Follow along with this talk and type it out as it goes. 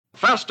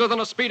Faster than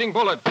a speeding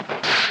bullet.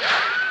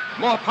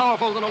 More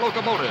powerful than a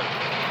locomotive.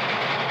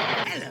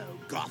 Hello,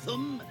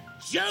 Gotham.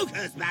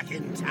 Joker's back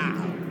in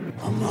town.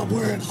 I'm not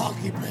wearing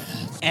hockey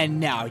pads. And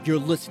now you're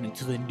listening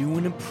to the new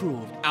and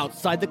improved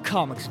Outside the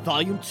Comics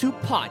Volume 2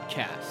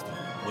 podcast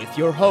with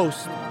your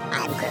host,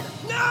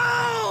 Alfred.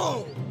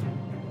 No!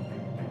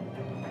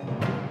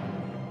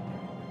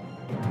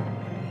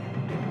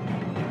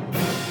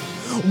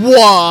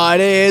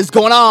 What is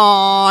going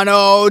on,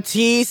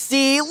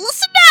 OTC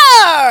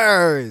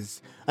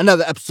listeners?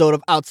 Another episode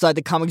of Outside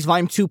the Comics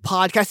Volume 2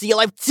 podcast to your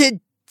life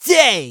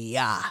today.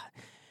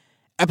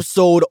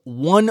 Episode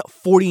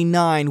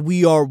 149.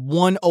 We are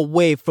one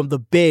away from the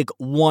big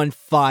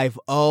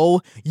 150.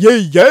 Yay,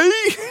 yay!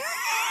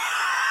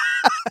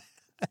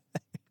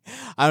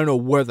 I don't know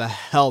where the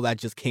hell that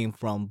just came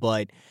from,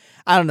 but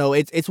I don't know.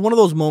 It's one of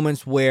those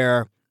moments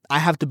where I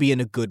have to be in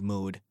a good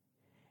mood.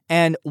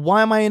 And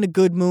why am I in a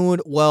good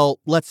mood? Well,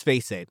 let's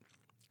face it.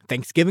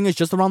 Thanksgiving is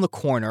just around the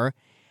corner.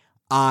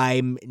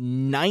 I'm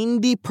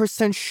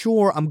 90%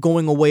 sure I'm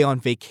going away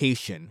on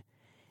vacation.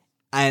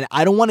 And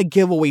I don't want to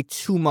give away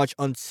too much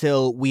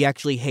until we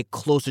actually hit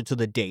closer to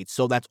the date.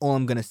 So that's all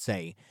I'm going to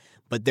say.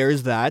 But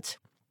there's that.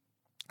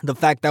 The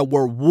fact that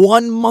we're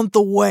 1 month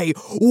away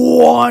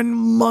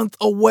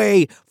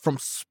from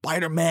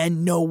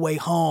Spider-Man No Way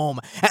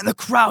Home. And the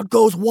crowd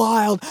goes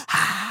wild.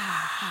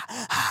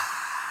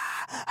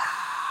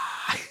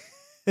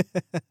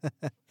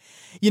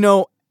 You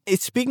know,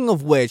 speaking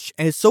of which,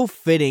 and it's so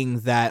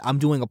fitting that I'm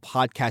doing a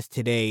podcast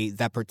today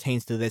that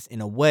pertains to this in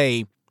a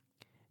way.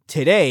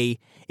 Today,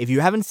 if you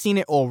haven't seen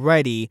it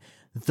already,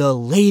 the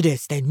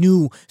latest and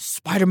new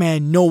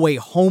Spider-Man No Way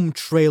Home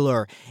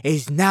trailer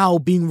is now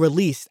being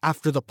released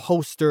after the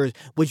posters,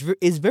 which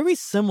is very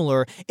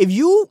similar. If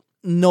you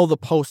know the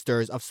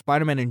posters of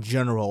Spider-Man in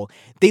general,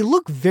 they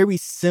look very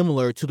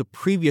similar to the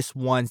previous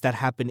ones that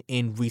happened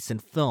in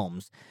recent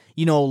films.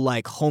 You know,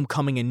 like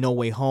Homecoming and No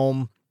Way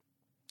Home.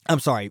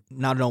 I'm sorry,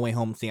 not No Way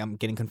Home. See, I'm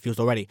getting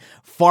confused already.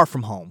 Far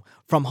From Home.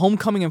 From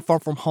Homecoming and Far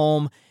From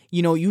Home,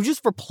 you know, you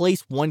just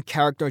replace one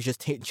character and just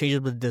change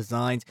up the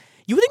designs.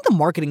 You would think the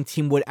marketing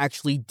team would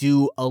actually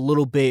do a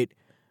little bit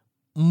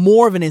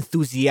more of an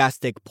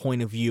enthusiastic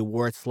point of view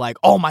where it's like,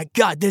 oh my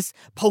god, this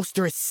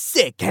poster is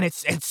sick and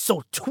it's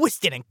so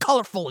twisted and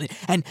colorful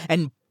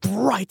and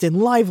bright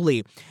and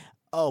lively.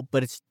 Oh,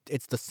 but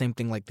it's the same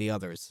thing like the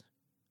others.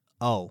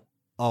 Oh,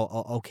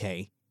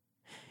 okay.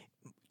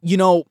 You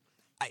know,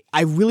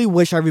 I really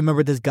wish I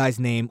remembered this guy's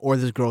name or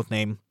this girl's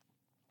name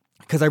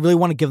because I really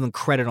want to give them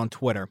credit on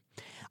Twitter.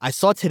 I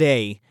saw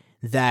today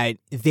that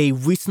they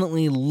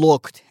recently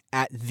looked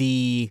at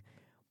the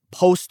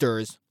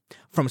posters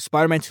from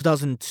Spider-Man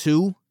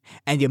 2002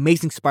 and The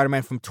Amazing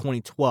Spider-Man from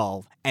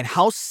 2012, and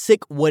how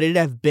sick would it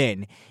have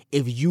been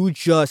if you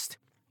just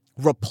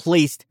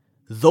replaced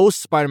those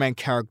Spider-Man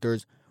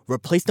characters,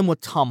 replaced them with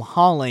Tom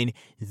Holland.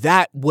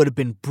 That would have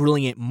been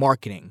brilliant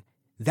marketing.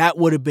 That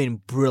would have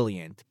been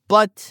brilliant.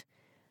 But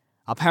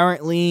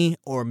apparently,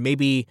 or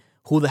maybe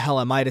who the hell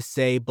am I to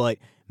say, but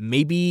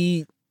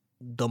maybe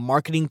the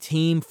marketing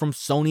team from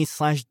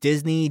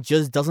Sony/Disney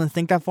just doesn't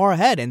think that far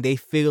ahead, and they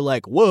feel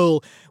like,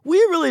 well, we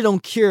really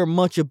don't care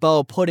much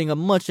about putting a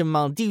much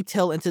amount of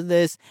detail into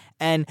this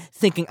and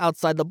thinking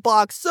outside the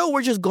box, so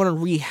we're just going to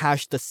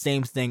rehash the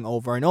same thing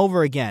over and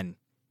over again.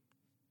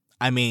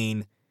 I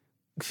mean,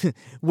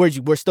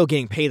 we're still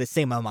getting paid the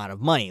same amount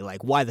of money.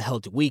 Like, why the hell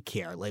do we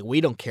care? Like,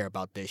 we don't care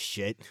about this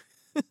shit.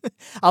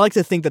 I like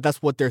to think that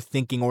that's what they're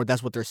thinking, or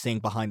that's what they're saying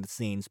behind the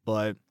scenes,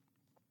 but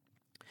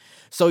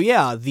so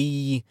yeah,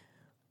 the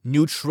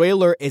new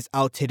trailer is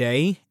out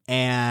today,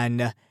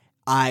 and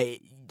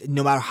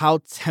no matter how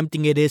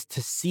tempting it is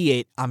to see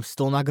it, I'm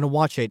still not going to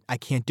watch it. I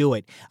can't do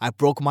it. I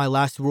broke my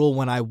last rule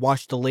when I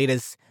watched the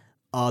latest,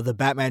 the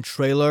Batman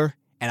trailer,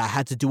 and I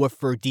had to do it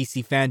for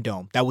DC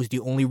Fandom. That was the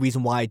only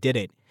reason why I did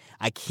it.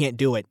 I can't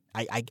do it.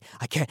 I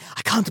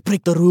can't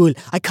break the rule.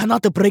 I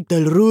cannot break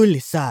the rule,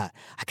 sir.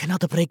 I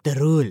cannot break the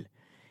rule.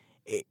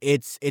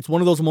 It's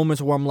one of those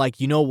moments where I'm like,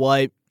 you know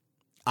what?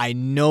 I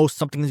know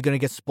something is going to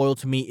get spoiled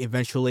to me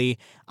eventually.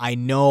 I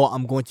know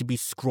I'm going to be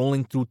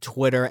scrolling through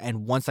Twitter,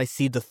 and once I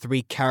see the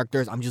 3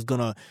 characters, I'm just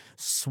going to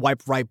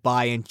swipe right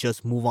by and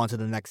just move on to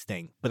the next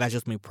thing. But that's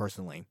just me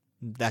personally.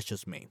 That's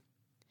just me.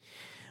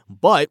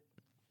 But,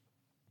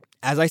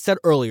 as I said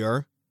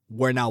earlier,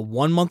 we're now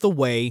 1 month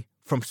away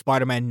from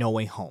Spider-Man No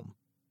Way Home.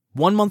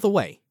 1 month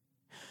away.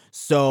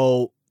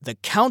 So, the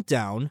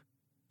countdown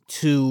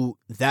to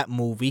that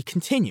movie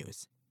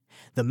continues.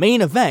 The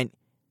main event,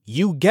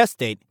 you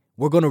guessed it,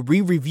 we're going to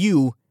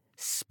re-review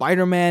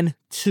Spider-Man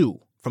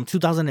 2 from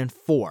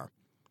 2004.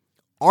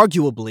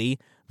 Arguably,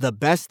 the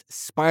best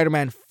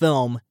Spider-Man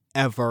film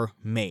ever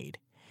made.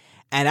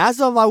 And as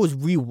I was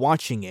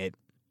rewatching it,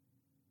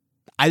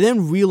 I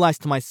then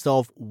realized to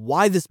myself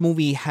why this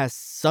movie has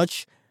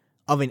such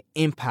of an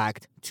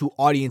impact to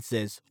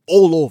audiences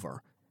all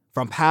over,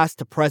 from past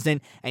to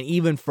present, and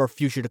even for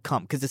future to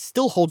come, because it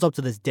still holds up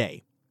to this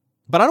day.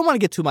 But I don't want to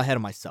get too ahead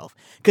of myself,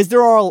 because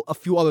there are a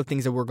few other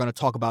things that we're going to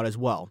talk about as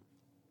well.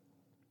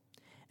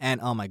 And,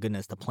 oh my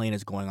goodness, the plane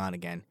is going on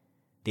again.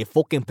 The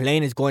fucking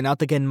plane is going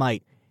out again,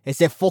 mate.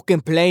 It's a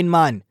fucking plane,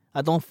 man.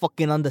 I don't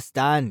fucking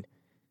understand.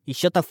 You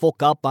shut the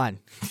fuck up, man.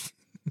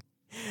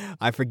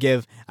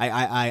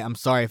 I'm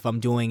sorry if I'm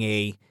doing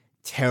a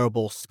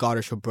terrible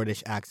Scottish or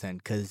British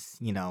accent, because,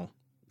 you know,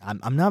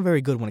 I'm not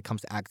very good when it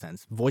comes to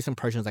accents. Voice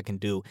impressions I can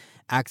do.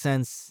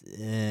 Accents,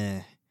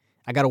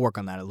 I gotta work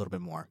on that a little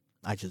bit more.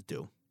 I just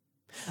do.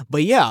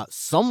 But yeah,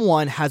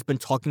 someone has been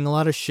talking a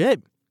lot of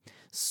shit.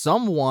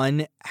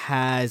 Someone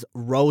has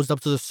rose up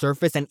to the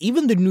surface, and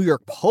even the New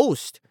York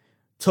Post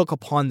took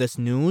upon this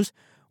news,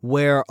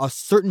 where a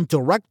certain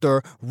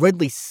director,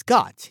 Ridley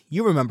Scott,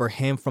 you remember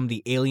him from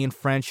the Alien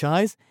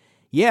franchise?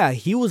 Yeah,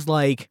 he was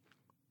like,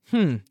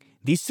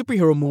 these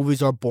superhero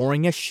movies are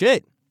boring as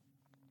shit.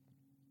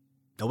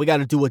 Now we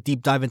gotta do a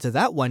deep dive into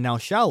that one now,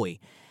 shall we?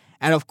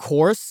 And of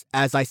course,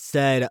 as I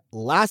said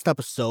last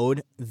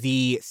episode,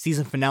 the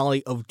season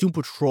finale of Doom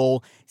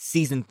Patrol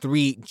Season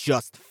 3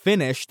 just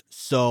finished,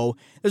 so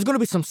there's going to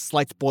be some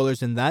slight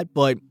spoilers in that,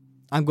 but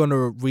I'm going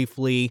to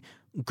briefly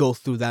go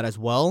through that as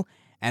well.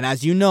 And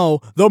as you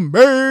know, the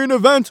main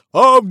event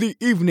of the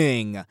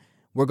evening,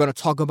 we're going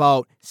to talk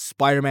about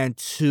Spider-Man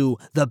 2,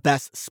 the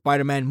best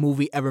Spider-Man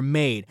movie ever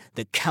made.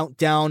 The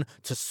countdown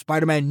to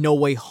Spider-Man No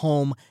Way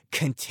Home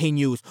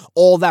continues.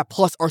 All that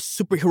plus our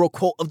superhero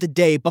quote of the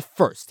day, but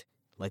first,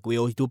 like we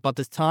always do about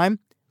this time,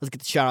 let's get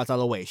the shout-outs out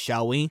of the way,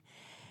 shall we?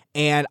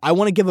 And I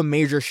want to give a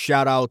major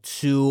shout-out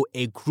to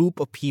a group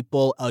of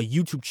people, a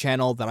YouTube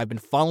channel that I've been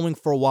following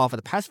for a while, for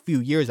the past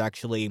few years,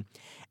 actually,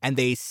 and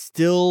they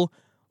still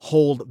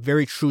hold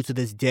very true to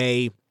this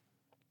day.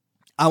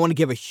 I want to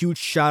give a huge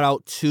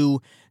shout-out to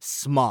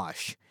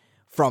Smosh.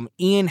 From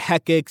Ian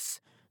Heckix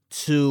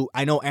to,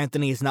 I know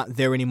Anthony is not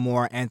there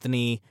anymore,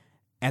 Anthony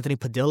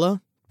Padilla?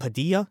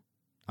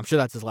 I'm sure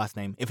that's his last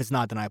name. If it's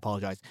not, then I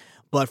apologize.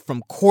 But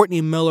from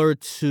Courtney Miller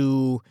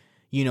to,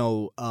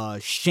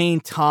 Shane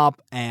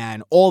Top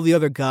and all the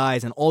other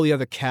guys and all the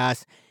other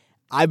cast,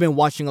 I've been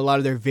watching a lot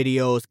of their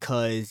videos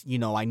because,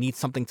 I need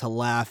something to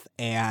laugh.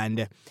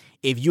 And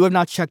if you have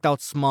not checked out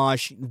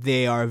Smosh,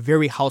 they are a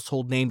very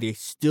household name. They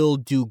still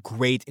do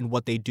great in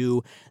what they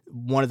do.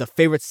 One of the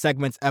favorite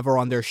segments ever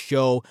on their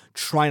show,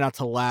 Try Not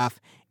to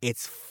Laugh.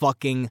 It's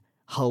fucking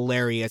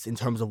hilarious in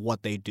terms of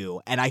what they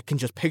do. And I can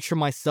just picture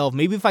myself,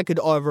 maybe if I could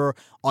ever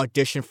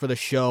audition for the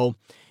show,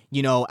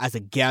 as a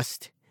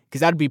guest,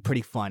 because that'd be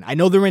pretty fun. I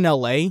know they're in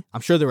LA.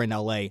 I'm sure they're in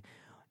LA.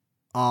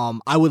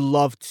 I would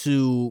love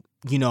to,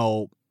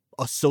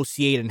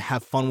 associate and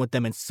have fun with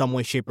them in some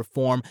way, shape, or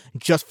form,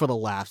 just for the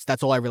laughs.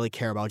 That's all I really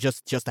care about.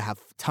 Just to have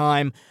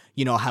time,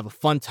 have a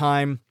fun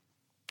time,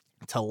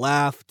 to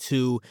laugh,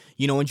 to,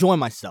 enjoy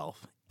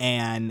myself.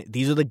 And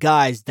these are the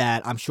guys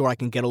that I'm sure I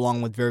can get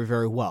along with very,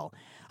 very well.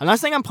 I'm not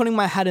saying I'm putting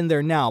my hat in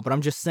there now, but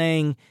I'm just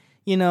saying,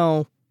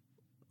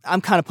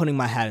 I'm kind of putting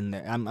my hat in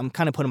there. I'm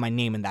kind of putting my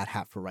name in that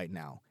hat for right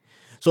now.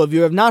 So if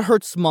you have not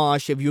heard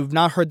Smosh, if you have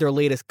not heard their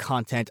latest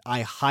content,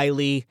 I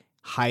highly,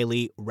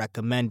 highly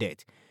recommend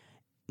it.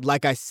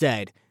 Like I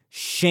said,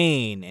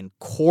 Shane and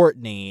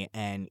Courtney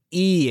and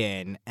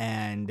Ian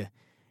and,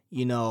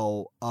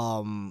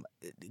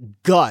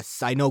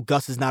 Gus. I know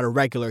Gus is not a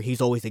regular. He's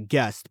always a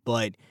guest.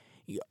 But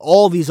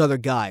all these other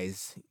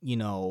guys,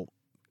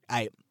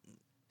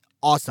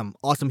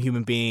 awesome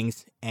human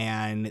beings,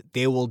 and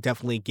they will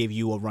definitely give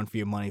you a run for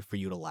your money for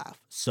you to laugh.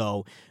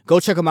 So go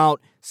check them out.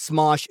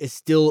 Smosh is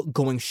still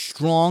going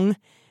strong,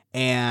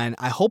 and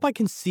I hope I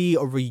can see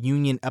a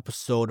reunion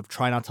episode of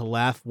Try Not to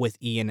Laugh with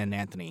Ian and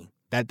Anthony.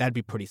 That'd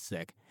be pretty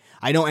sick.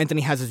 I know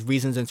Anthony has his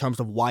reasons in terms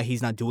of why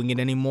he's not doing it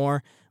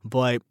anymore,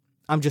 but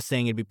I'm just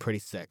saying it'd be pretty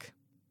sick.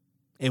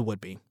 It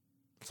would be.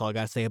 That's all I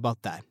gotta say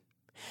about that.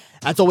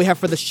 That's all we have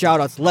for the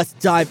shoutouts. Let's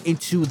dive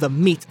into the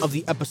meat of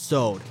the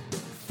episode.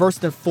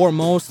 First and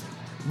foremost,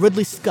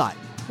 Ridley Scott,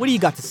 what do you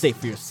got to say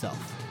for yourself?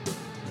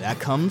 That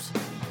comes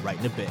right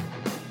in a bit.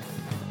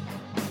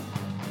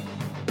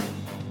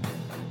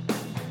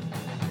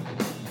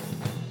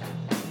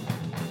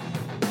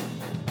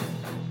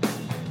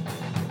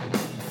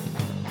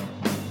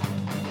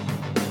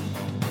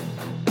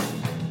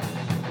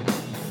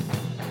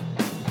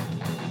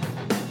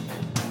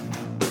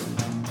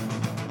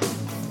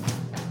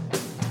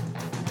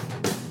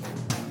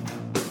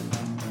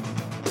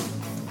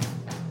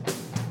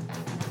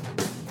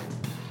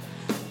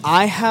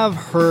 I have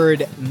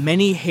heard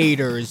many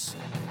haters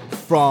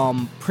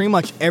from pretty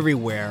much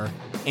everywhere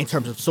in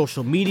terms of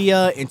social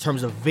media, in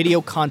terms of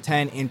video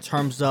content, in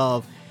terms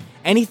of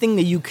anything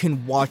that you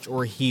can watch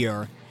or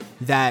hear,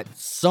 that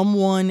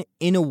someone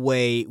in a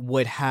way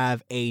would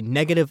have a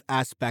negative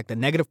aspect, a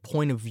negative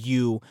point of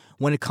view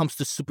when it comes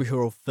to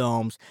superhero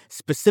films,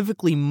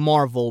 specifically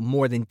Marvel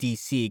more than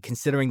DC,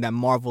 considering that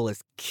Marvel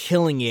is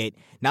killing it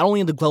not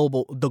only in the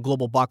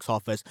global box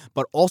office,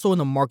 but also in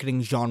the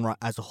marketing genre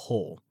as a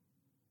whole.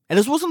 And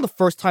this wasn't the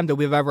first time that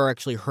we've ever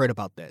actually heard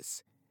about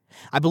this.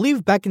 I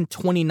believe back in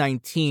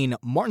 2019,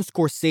 Martin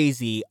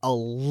Scorsese, a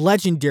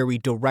legendary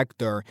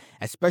director,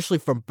 especially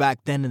from back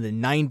then in the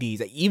 90s,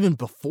 even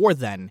before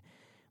then,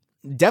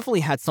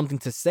 definitely had something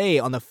to say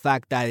on the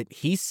fact that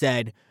he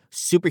said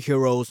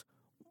superheroes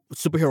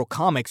superhero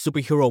comics,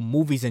 superhero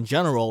movies in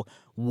general,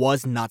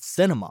 was not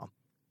cinema.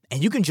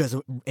 And you can just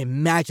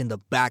imagine the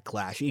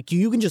backlash.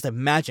 You can just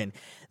imagine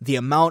the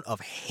amount of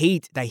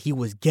hate that he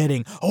was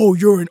getting. Oh,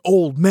 you're an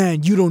old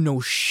man. You don't know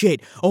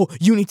shit. Oh,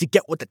 you need to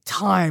get with the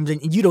times.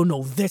 And you don't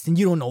know this and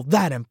you don't know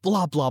that and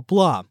blah, blah,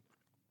 blah.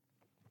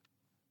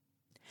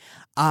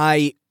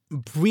 I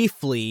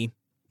briefly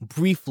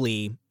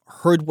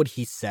heard what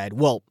he said.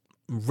 Well,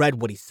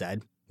 read what he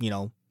said, you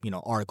know,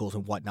 articles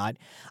and whatnot.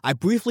 I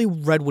briefly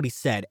read what he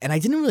said, and I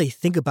didn't really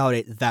think about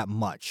it that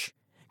much.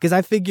 Because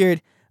I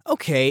figured,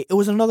 okay, it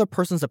was another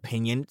person's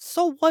opinion.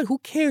 So what? Who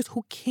cares?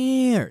 Who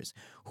cares?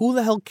 Who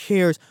the hell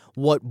cares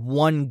what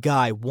one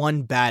guy,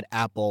 one bad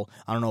apple,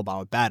 I don't know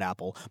about a bad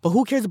apple, but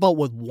who cares about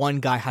what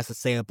one guy has to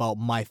say about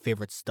my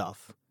favorite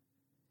stuff?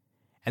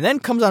 And then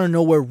comes out of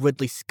nowhere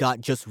Ridley Scott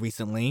just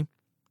recently.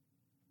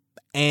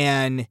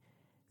 And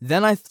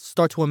then I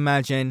start to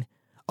imagine,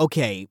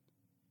 okay,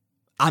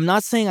 I'm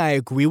not saying I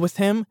agree with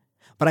him,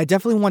 but I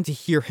definitely want to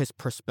hear his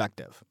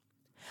perspective.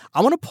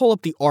 I want to pull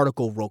up the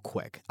article real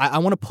quick. I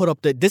want to put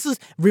up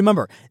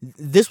remember,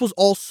 this was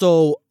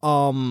also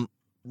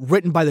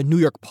written by the New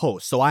York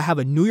Post. So I have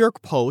a New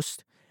York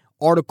Post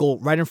article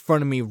right in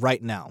front of me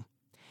right now.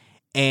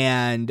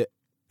 And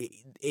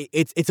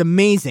it's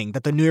amazing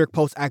that the New York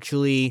Post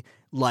actually,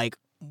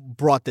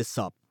 brought this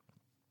up.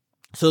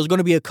 So there's going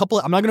to be a couple,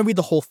 I'm not going to read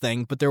the whole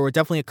thing, but there were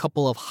definitely a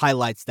couple of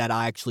highlights that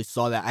I actually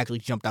saw that actually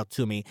jumped out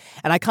to me.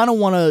 And I kind of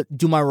want to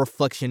do my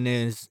reflection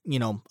a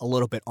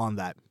little bit on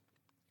that.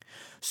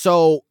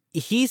 So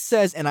he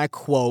says, and I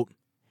quote,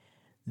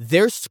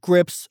 "Their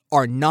scripts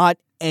are not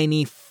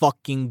any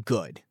fucking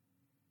good."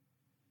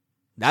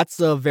 That's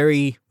a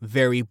very,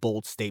 very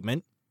bold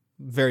statement.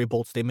 Very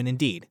bold statement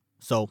indeed.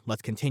 So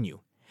let's continue.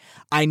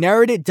 "I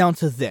narrowed it down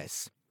to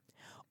this.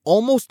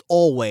 Almost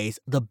always,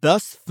 the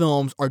best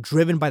films are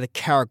driven by the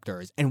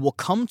characters, and we'll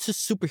come to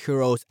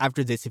superheroes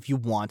after this if you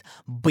want,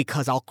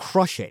 because I'll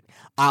crush it.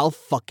 I'll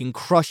fucking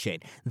crush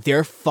it.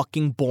 They're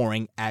fucking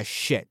boring as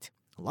shit."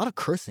 A lot of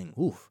cursing.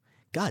 Oof.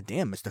 God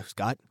damn, Mr.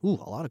 Scott. Ooh,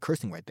 a lot of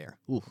cursing right there.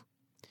 Ooh.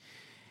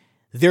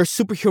 "They're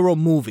superhero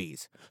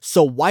movies.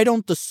 So why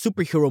don't the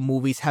superhero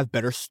movies have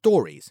better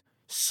stories?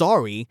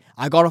 Sorry,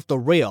 I got off the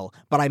rail,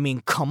 but I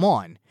mean, come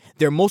on.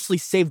 They're mostly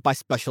saved by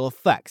special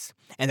effects.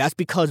 And that's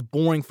because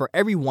boring for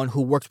everyone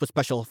who works with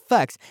special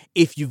effects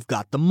if you've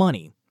got the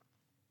money.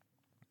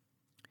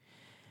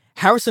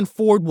 Harrison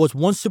Ford was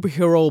one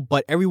superhero,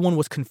 but everyone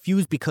was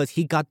confused because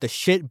he got the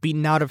shit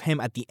beaten out of him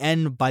at the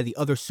end by the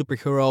other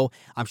superhero.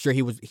 I'm sure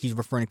he's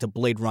referring to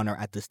Blade Runner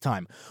at this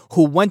time,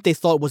 who they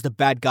thought was the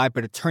bad guy,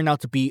 but it turned out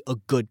to be a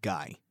good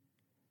guy.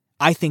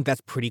 I think that's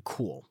pretty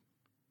cool."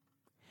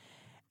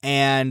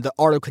 And the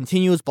article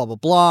continues, blah, blah,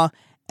 blah.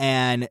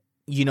 And,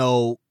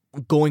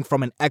 going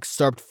from an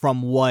excerpt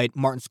from what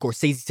Martin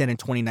Scorsese said in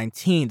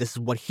 2019, this is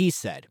what he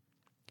said.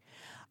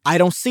 "I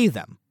don't see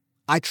them.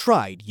 I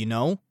tried,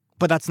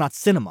 but that's not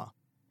cinema.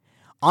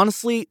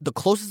 Honestly, the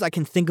closest I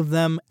can think of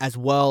them, as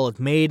well as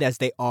made as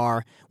they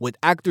are, with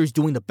actors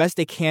doing the best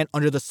they can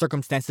under the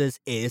circumstances,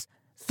 is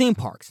theme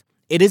parks.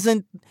 It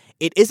isn't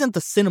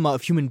the cinema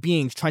of human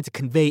beings trying to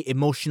convey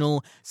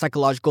emotional,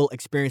 psychological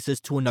experiences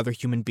to another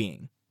human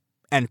being."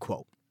 End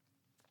quote.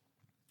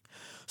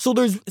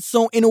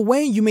 So in a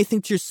way, you may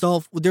think to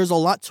yourself, well, there's a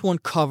lot to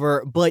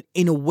uncover, but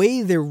in a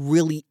way, there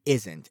really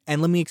isn't.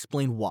 And let me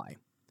explain why.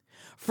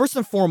 First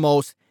and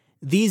foremost,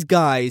 these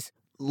guys,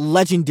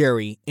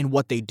 legendary in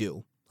what they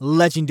do.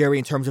 Legendary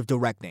in terms of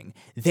directing.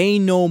 They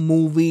know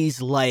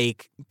movies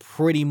like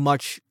pretty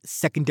much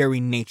secondary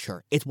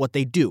nature. It's what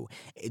they do.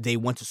 They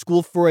went to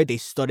school for it. They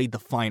studied the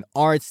fine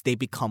arts. They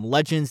become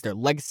legends. Their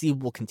legacy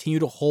will continue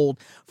to hold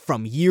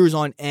from years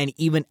on end,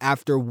 even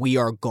after we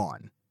are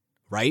gone.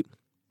 Right?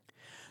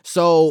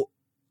 So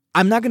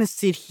I'm not going to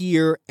sit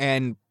here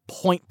and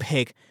point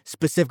pick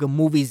specific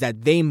movies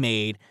that they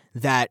made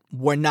that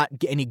were not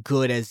any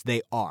good as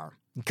they are.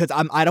 Because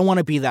I don't want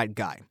to be that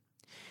guy.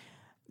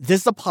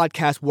 This is a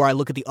podcast where I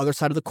look at the other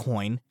side of the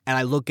coin and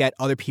I look at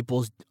other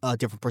people's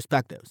different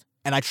perspectives.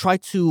 And I try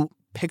to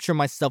picture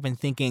myself in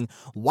thinking,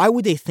 why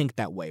would they think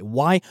that way?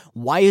 Why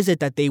is it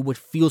that they would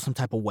feel some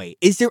type of way?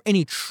 Is there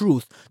any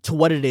truth to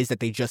what it is that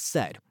they just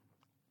said?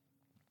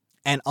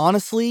 And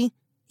honestly,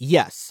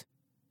 yes.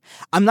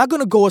 I'm not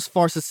going to go as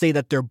far as to say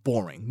that they're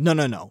boring.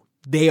 No.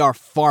 They are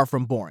far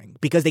from boring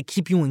because they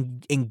keep you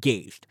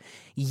engaged.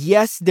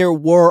 Yes, there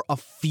were a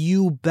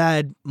few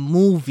bad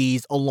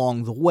movies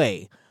along the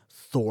way.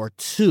 Thor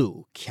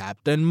 2,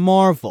 Captain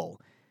Marvel.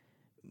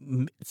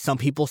 Some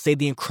people say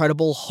The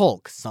Incredible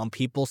Hulk. Some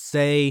people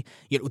say,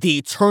 The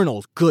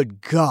Eternals.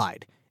 Good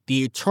God.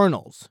 The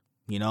Eternals,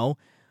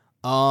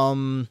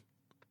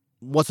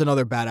 What's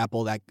another bad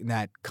apple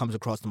that comes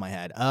across to my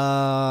head?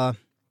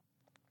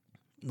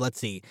 Let's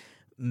see.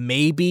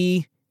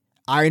 Maybe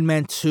Iron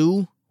Man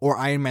 2 or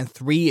Iron Man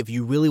 3 if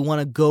you really want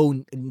to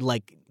go,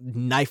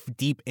 knife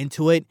deep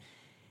into it.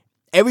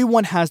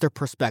 Everyone has their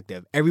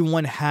perspective.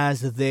 Everyone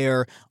has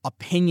their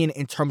opinion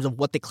in terms of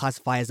what they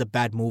classify as a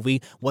bad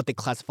movie, what they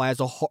classify as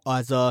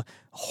a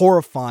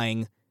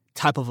horrifying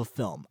type of a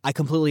film. I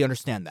completely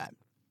understand that.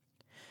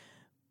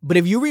 But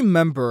if you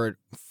remembered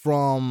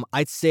from,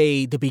 I'd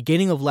say, the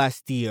beginning of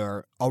last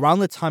year, around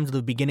the times of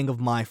the beginning of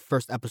my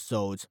first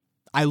episodes,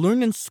 I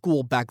learned in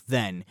school back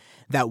then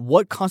that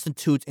what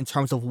constitutes in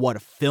terms of what a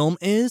film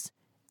is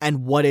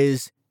and what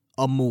is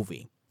a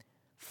movie.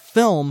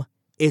 Film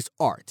is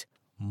art.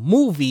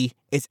 Movie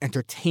is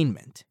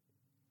entertainment.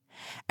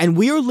 And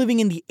we are living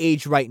in the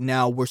age right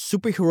now where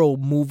superhero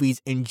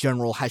movies in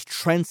general has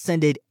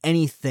transcended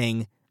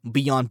anything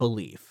beyond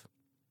belief.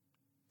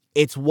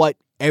 It's what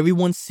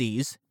everyone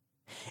sees.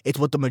 It's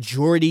what the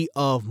majority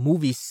of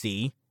movies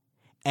see.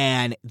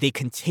 And they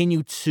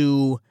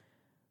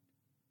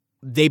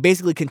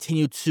basically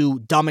continue to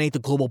dominate the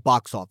global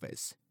box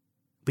office.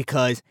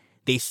 Because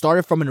they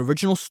started from an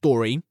original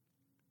story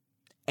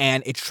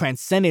and it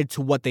transcended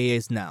to what it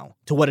is now.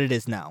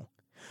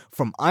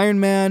 From Iron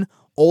Man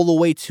all the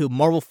way to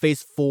Marvel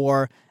Phase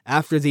 4,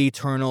 After the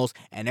Eternals,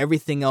 and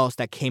everything else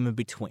that came in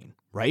between,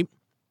 right?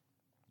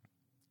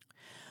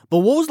 But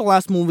what was the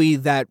last movie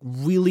that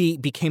really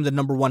became the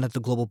number one at the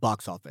global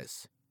box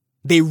office?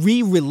 They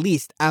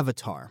re-released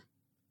Avatar.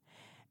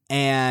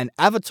 And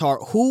Avatar,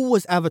 who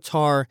was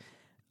Avatar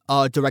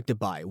directed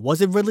by? Was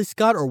it Ridley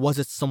Scott or was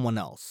it someone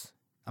else?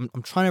 I'm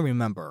trying to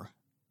remember.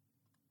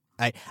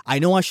 I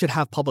know I should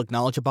have public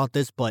knowledge about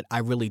this, but I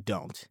really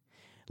don't.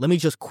 Let me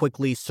just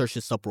quickly search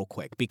this up real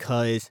quick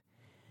because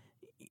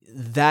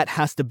that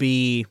has to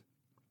be,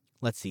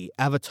 let's see,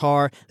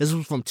 Avatar. This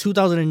was from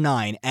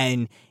 2009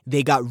 and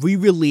they got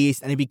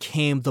re-released and it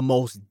became the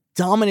most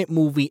dominant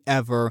movie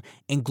ever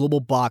in global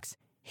box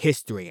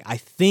history. I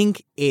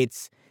think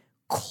it's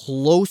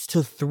close to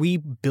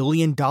 $3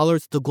 billion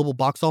to the global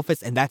box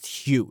office, and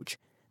that's huge.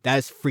 That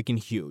is freaking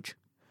huge.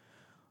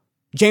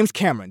 James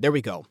Cameron, there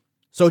we go.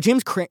 So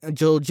James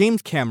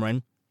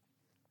Cameron,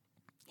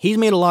 he's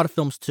made a lot of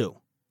films too.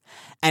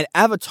 And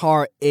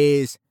Avatar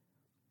is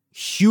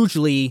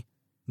hugely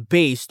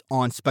based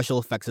on special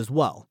effects as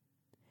well.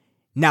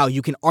 Now,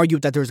 you can argue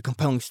that there's a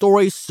compelling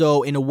story,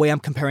 so in a way I'm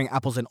comparing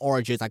apples and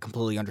oranges, I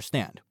completely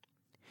understand.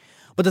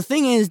 But the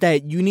thing is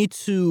that you need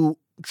to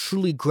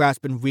truly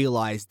grasp and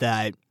realize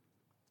that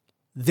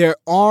there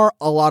are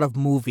a lot of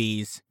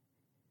movies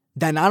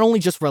that not only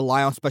just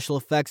rely on special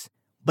effects,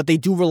 but they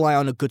do rely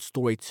on a good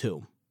story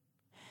too.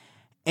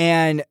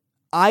 And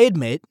I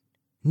admit,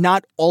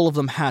 not all of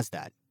them has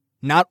that.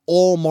 Not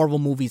all Marvel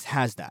movies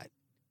has that.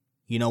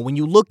 You know, when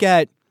you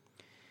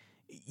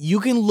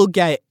can look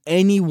at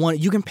any one,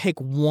 you can pick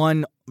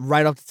one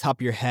right off the top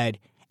of your head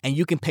and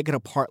you can pick it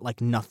apart like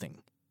nothing.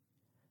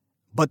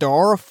 But there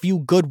are a few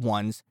good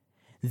ones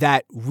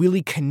that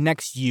really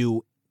connects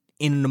you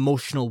in an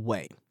emotional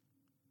way.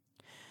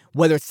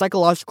 Whether it's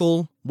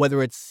psychological,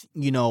 whether it's,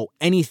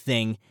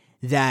 anything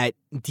that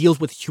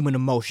deals with human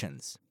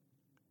emotions.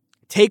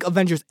 Take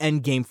Avengers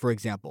Endgame, for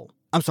example.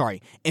 I'm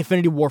sorry,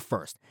 Infinity War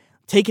first.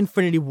 Take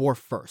Infinity War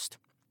first.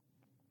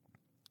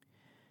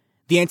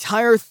 The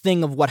entire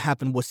thing of what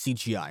happened was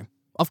CGI.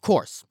 Of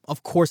course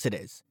it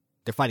is.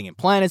 They're fighting in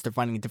planets, they're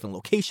fighting in different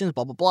locations,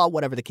 blah, blah, blah,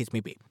 whatever the case may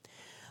be.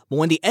 But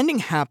when the ending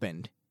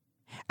happened,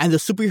 and the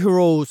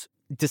superheroes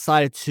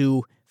decided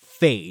to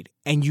fade,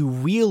 and you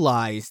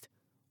realized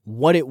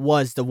what it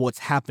was that what's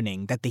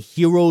happening, that the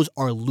heroes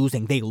are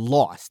losing, they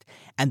lost,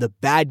 and the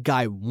bad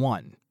guy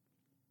won.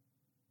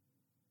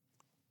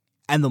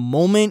 And the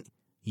moment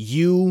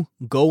you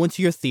go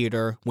into your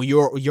theater, when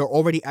you're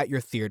already at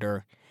your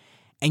theater,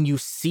 and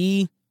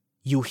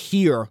you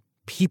hear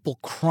people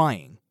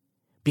crying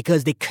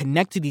because they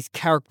connect to these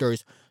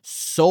characters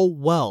so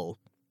well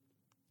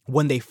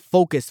when they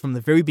focus from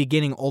the very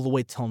beginning all the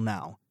way till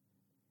now.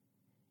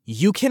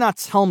 You cannot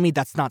tell me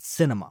that's not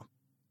cinema.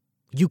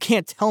 You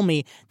can't tell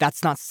me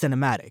that's not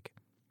cinematic.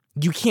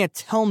 You can't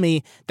tell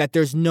me that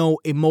there's no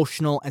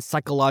emotional and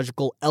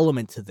psychological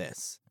element to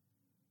this.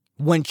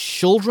 When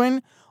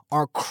children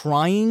are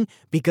crying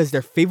because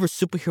their favorite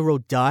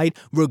superhero died,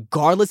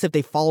 regardless if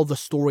they follow the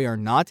story or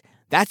not,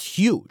 that's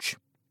huge.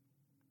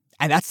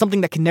 And that's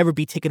something that can never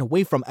be taken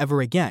away from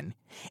ever again.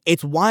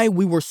 It's why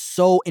we were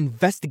so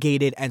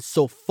investigated and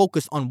so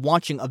focused on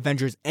watching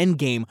Avengers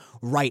Endgame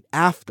right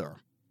after.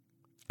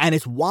 And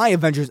it's why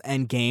Avengers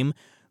Endgame,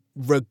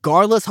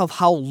 regardless of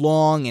how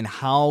long and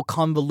how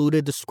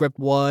convoluted the script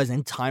was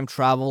and time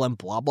travel and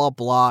blah, blah,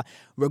 blah,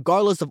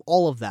 regardless of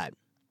all of that,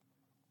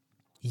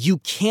 you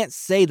can't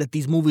say that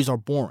these movies are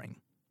boring.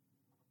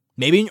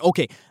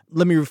 Okay,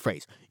 let me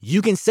rephrase.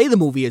 You can say the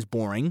movie is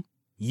boring.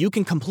 You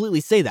can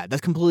completely say that.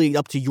 That's completely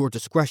up to your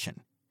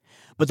discretion.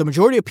 But the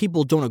majority of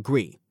people don't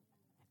agree.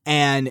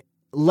 And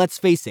let's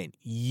face it,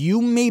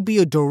 you may be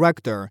a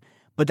director,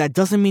 but that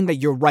doesn't mean that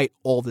you're right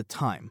all the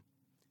time.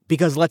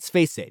 Because let's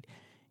face it,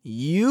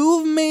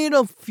 you've made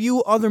a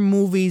few other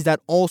movies that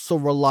also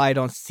relied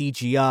on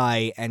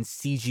CGI and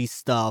CG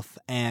stuff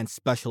and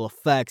special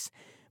effects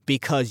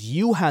because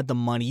you had the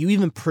money. You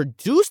even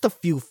produced a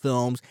few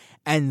films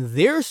and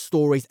their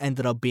stories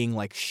ended up being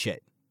like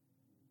shit.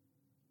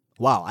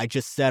 Wow, I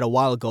just said a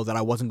while ago that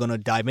I wasn't going to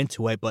dive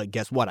into it, but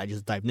guess what? I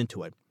just dived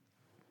into it.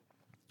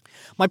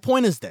 My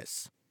point is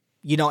this,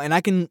 and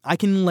I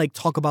can like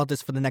talk about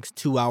this for the next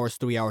 2 hours,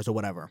 3 hours, or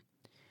whatever.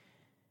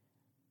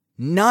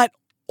 Not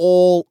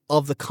all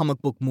of the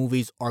comic book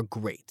movies are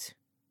great.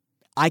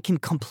 I can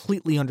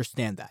completely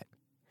understand that.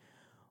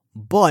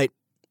 But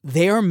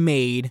they are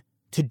made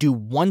to do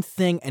one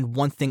thing and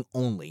one thing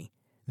only.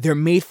 They're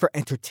made for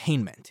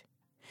entertainment.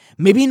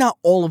 Maybe not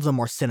all of them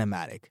are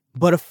cinematic,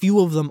 but a few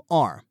of them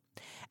are.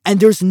 And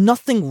there's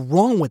nothing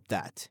wrong with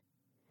that.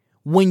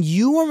 When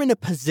you are in a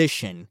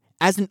position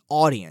as an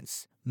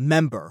audience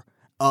member,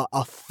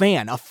 a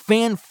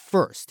fan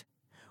first,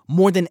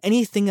 more than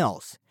anything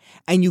else,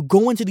 and you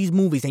go into these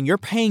movies and you're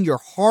paying your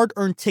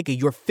hard-earned ticket,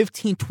 your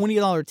 $15,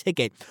 $20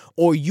 ticket,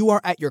 or you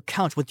are at your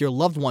couch with your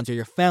loved ones or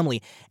your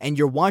family and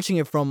you're watching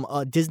it from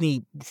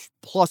Disney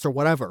Plus or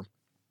whatever,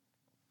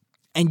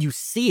 and you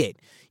see it,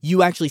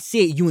 you actually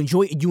see it, you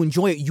enjoy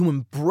it, you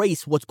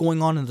embrace what's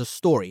going on in the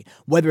story,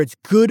 whether it's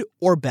good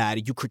or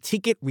bad, you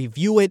critique it,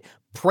 review it,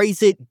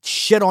 praise it,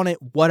 shit on it,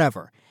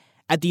 whatever.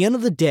 At the end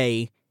of the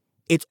day,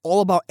 it's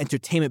all about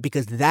entertainment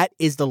because that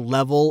is the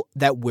level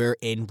that we're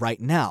in right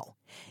now.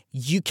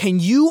 Can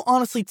you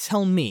honestly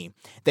tell me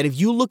that if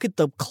you look at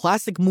the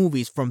classic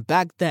movies from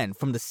back then,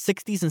 from the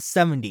 60s and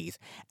 70s,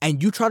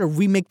 and you try to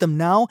remake them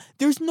now,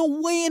 there's no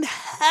way in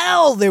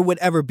hell they would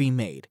ever be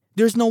made.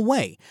 There's no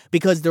way,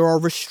 because there are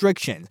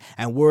restrictions,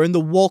 and we're in the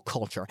woke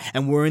culture,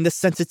 and we're in the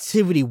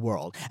sensitivity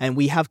world, and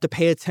we have to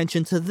pay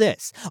attention to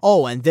this.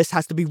 Oh, and this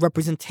has to be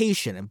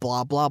representation, and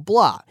blah, blah,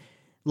 blah.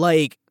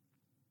 Like,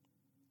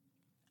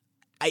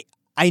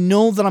 I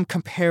know that I'm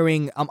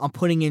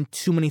putting in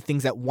too many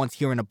things at once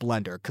here in a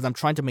blender because I'm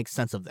trying to make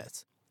sense of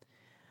this.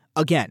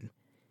 Again,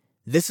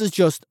 this is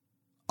just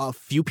a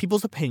few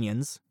people's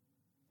opinions,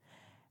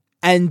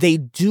 and they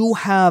do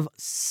have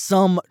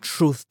some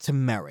truth to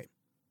merit.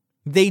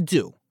 They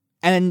do.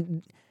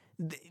 And,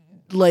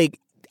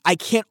 I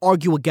can't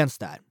argue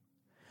against that.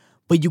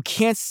 But you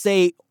can't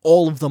say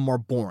all of them are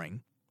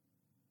boring.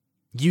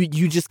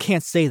 You just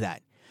can't say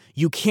that.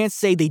 You can't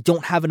say they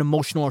don't have an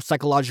emotional or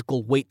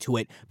psychological weight to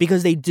it,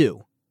 because they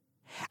do.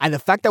 And the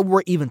fact that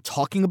we're even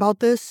talking about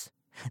this,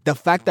 the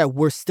fact that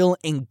we're still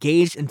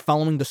engaged in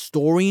following the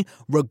story,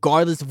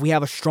 regardless if we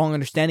have a strong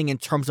understanding in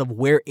terms of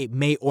where it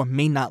may or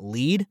may not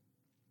lead,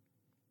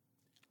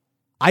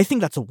 I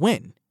think that's a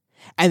win.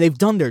 And they've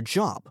done their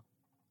job.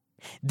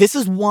 This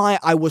is why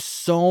I was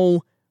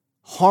so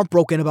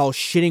heartbroken about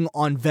shitting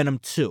on Venom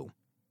 2.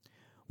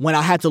 When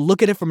I had to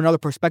look at it from another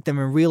perspective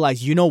and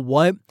realize, you know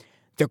what?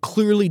 They're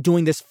clearly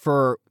doing this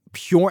for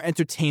pure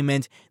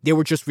entertainment. They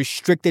were just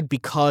restricted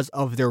because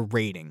of their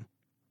rating.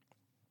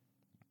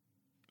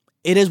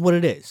 It is what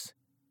it is.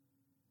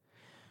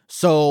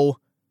 So,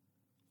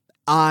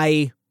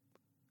 I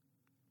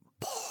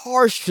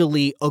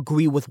partially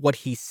agree with what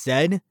he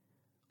said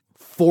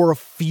for a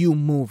few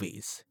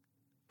movies.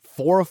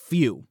 For a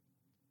few.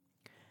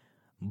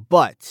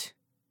 But,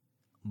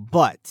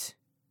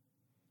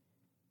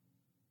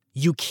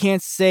 you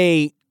can't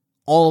say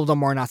all of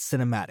them are not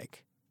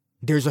cinematic.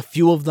 There's a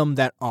few of them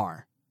that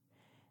are.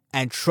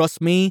 And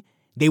trust me,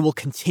 they will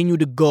continue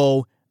to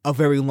go a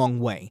very long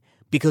way.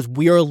 Because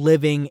we are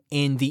living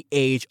in the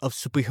age of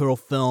superhero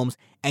films.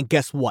 And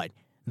guess what?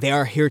 They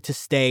are here to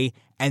stay.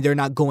 And they're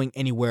not going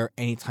anywhere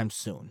anytime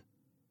soon.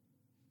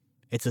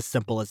 It's as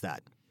simple as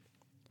that.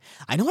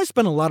 I know I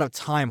spent a lot of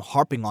time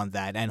harping on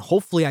that. And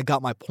hopefully I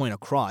got my point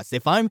across.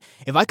 If I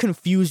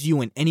confuse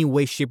you in any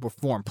way, shape, or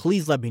form,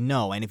 please let me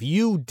know. And if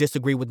you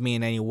disagree with me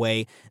in any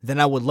way, then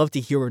I would love to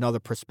hear another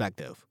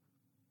perspective.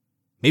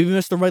 Maybe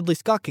Mr. Ridley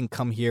Scott can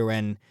come here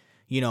and,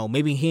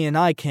 maybe he and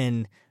I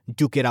can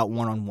duke it out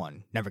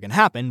one-on-one. Never gonna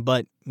happen,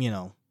 but,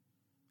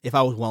 if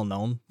I was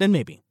well-known, then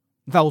maybe.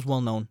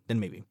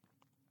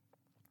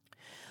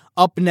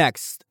 Up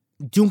next,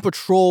 Doom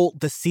Patrol,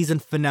 the season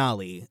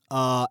finale.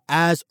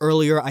 As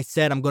earlier I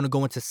said, I'm gonna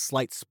go into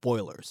slight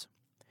spoilers.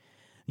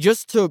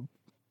 Just to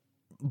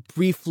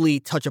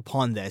briefly touch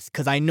upon this,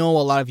 because I know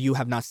a lot of you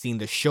have not seen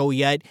the show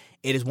yet.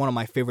 It is one of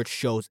my favorite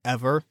shows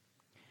ever.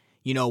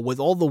 With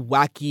all the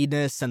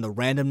wackiness and the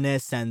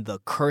randomness and the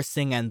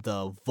cursing and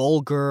the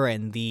vulgar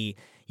and the,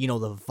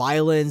 the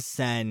violence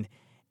and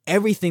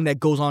everything that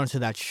goes on into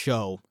that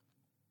show.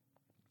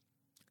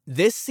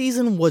 This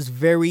season was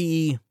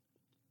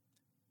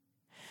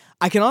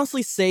I can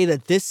honestly say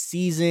that this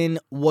season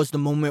was the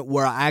moment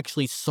where I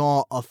actually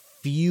saw a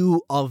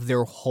few of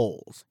their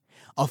holes.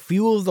 A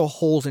few of the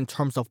holes in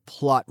terms of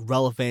plot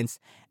relevance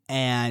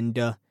and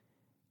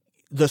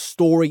the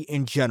story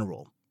in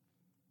general.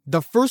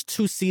 The first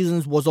 2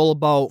 seasons was all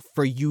about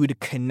for you to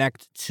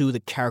connect to the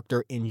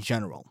character in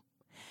general.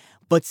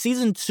 But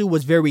season 2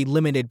 was very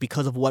limited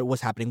because of what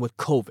was happening with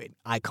COVID.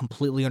 I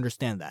completely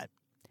understand that.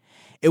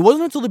 It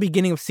wasn't until the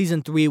beginning of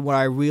season 3 where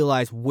I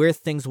realized where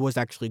things was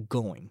actually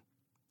going.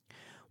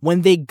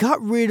 When they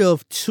got rid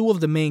of 2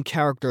 of the main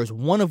characters,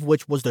 one of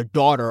which was the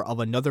daughter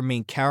of another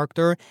main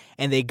character,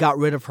 and they got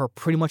rid of her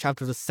pretty much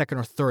after the 2nd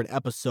or 3rd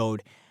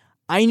episode,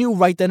 I knew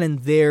right then and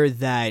there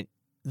that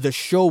the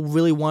show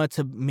really wanted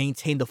to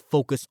maintain the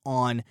focus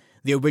on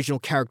the original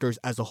characters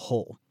as a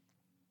whole.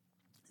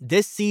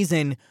 This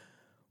season,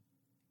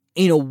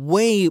 in a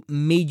way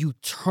made you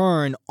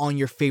turn on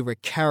your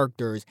favorite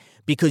characters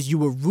because you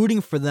were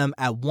rooting for them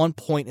at one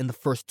point in the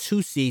first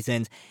 2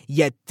 seasons,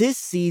 yet this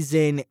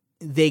season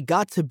they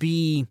got to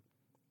be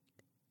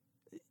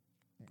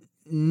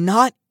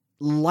not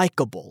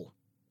likable.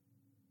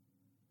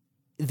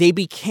 They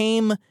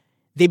became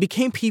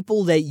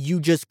people that you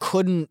just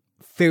couldn't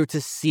fair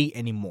to see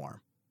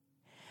anymore.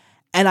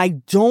 And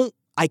I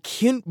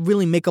can't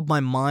really make up my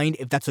mind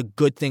if that's a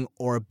good thing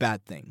or a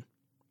bad thing.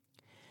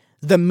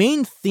 The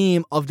main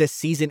theme of this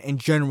season in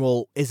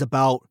general is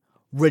about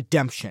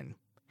redemption.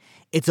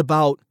 It's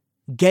about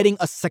getting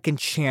a second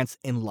chance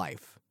in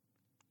life.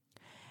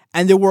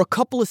 And there were a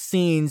couple of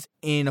scenes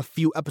in a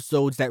few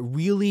episodes that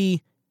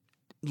really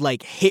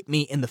hit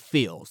me in the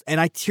feels. And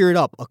I teared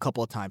up a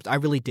couple of times. I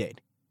really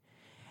did.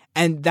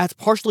 And that's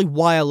partially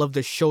why I love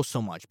this show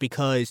so much,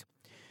 because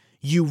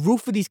you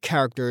root for these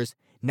characters,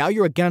 now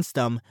you're against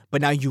them, but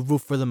now you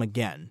root for them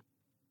again.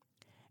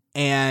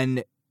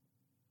 And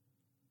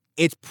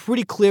it's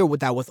pretty clear with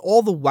that, with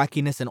all the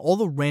wackiness and all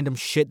the random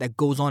shit that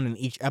goes on in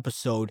each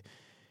episode,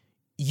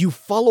 you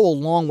follow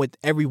along with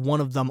every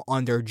one of them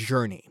on their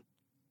journey.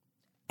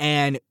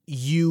 And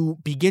you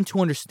begin to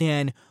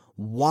understand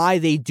why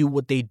they do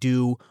what they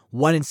do,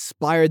 what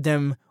inspired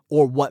them,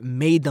 or what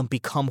made them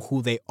become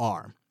who they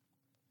are.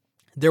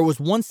 There was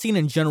one scene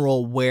in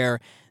general where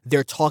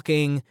they're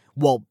talking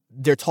with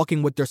their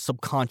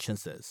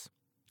subconsciouses.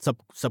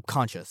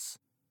 Subconscious.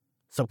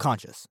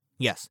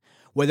 Yes.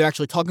 Where they're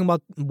actually talking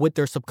about with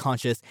their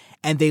subconscious,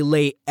 and they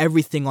lay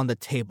everything on the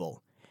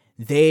table.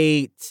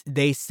 They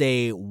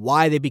say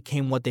why they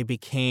became what they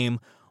became,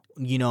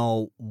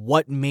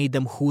 what made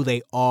them who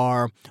they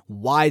are,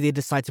 why they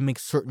decide to make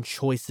certain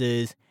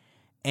choices,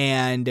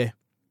 and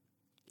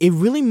it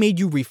really made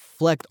you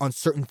reflect on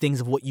certain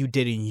things of what you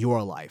did in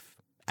your life.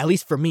 At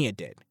least for me, it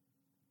did.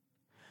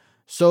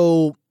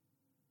 So,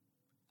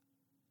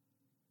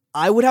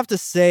 I would have to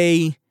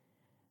say,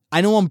 I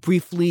know I'm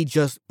briefly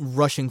just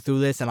rushing through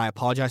this, and I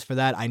apologize for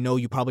that. I know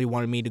you probably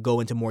wanted me to go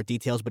into more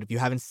details, but if you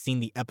haven't seen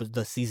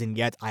the season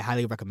yet, I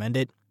highly recommend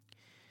it.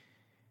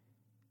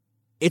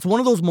 It's one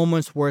of those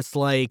moments where it's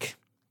like,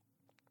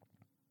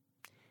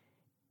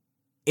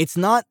 it's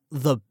not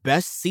the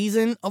best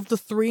season of the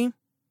 3.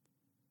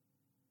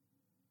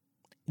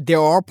 There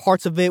are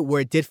parts of it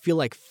where it did feel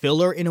like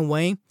filler in a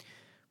way,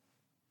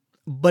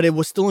 but it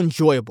was still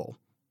enjoyable.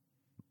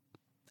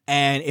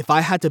 And if I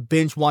had to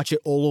binge watch it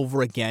all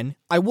over again,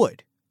 I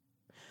would.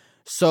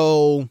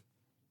 So,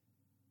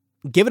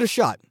 give it a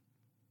shot.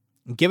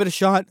 Give it a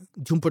shot,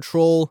 Doom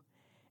Patrol,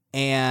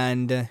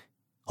 and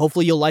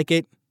hopefully you'll like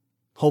it.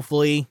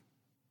 Hopefully,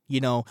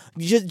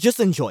 just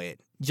enjoy it.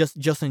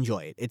 Just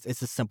enjoy it.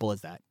 It's as simple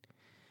as that.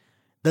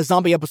 The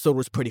zombie episode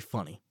was pretty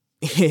funny.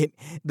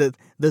 The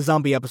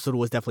zombie episode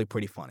was definitely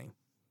pretty funny.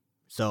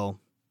 So,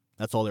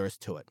 that's all there is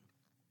to it.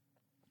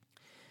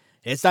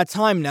 It's that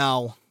time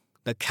now.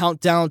 The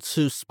countdown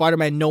to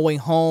Spider-Man No Way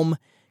Home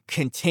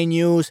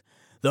continues.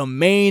 The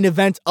main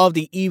event of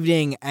the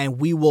evening, and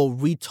we will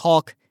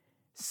retalk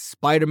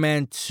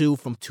Spider-Man 2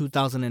 from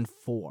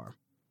 2004.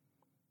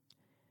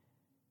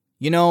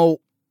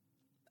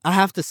 I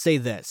have to say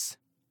this.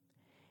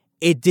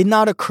 It did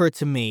not occur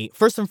to me,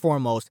 first and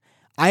foremost,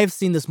 I have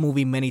seen this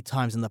movie many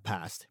times in the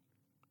past.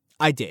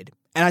 I did.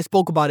 And I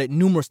spoke about it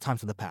numerous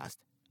times in the past.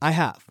 I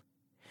have.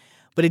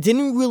 But it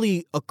didn't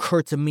really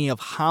occur to me of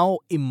how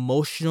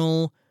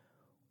emotionally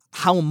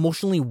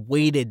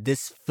weighted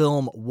this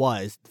film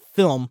was.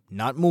 Film,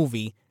 not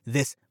movie.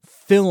 This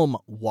film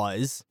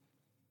was.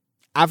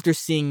 After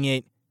seeing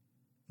it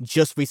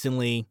just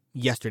recently,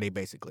 yesterday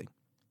basically.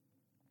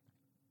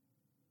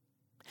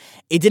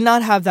 It did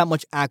not have that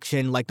much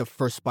action like the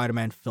first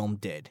Spider-Man film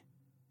did.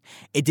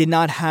 It did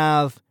not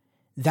have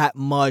that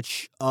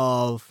much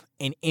of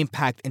an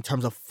impact in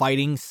terms of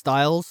fighting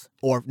styles,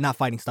 or not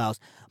fighting styles,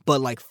 but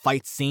like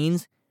fight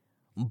scenes.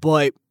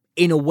 But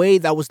in a way,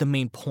 that was the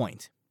main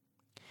point.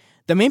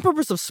 The main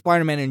purpose of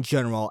Spider-Man in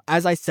general,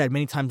 as I said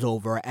many times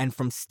over, and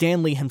from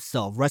Stan Lee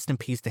himself, rest in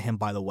peace to him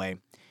by the way,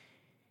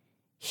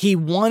 he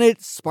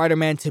wanted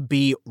Spider-Man to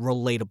be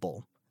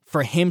relatable,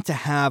 for him to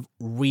have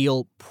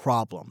real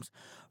problems,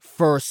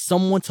 for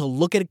someone to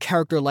look at a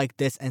character like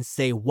this and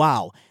say,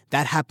 wow,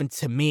 that happened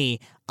to me,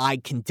 I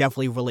can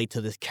definitely relate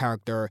to this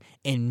character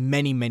in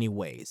many, many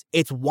ways.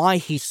 It's why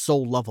he's so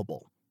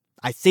lovable.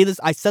 I said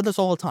this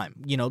all the time,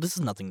 this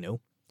is nothing new.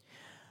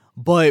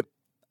 But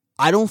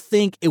I don't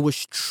think it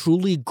was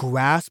truly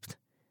grasped,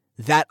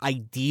 that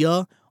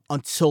idea,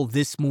 until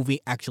this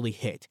movie actually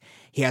hit.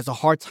 He has a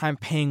hard time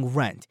paying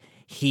rent.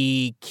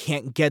 He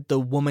can't get the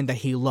woman that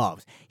he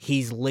loves.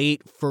 He's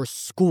late for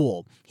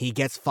school. He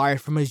gets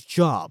fired from his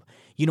job.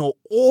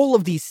 All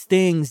of these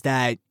things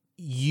that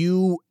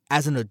you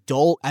as an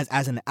adult,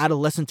 as an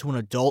adolescent to an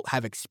adult,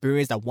 have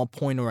experienced at one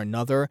point or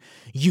another,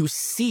 you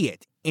see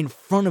it in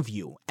front of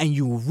you and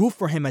you root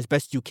for him as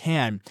best you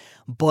can.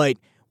 But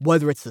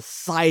whether it's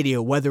society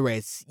or whether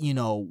it's,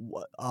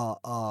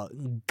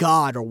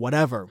 God or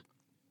whatever,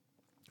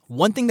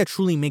 one thing that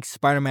truly makes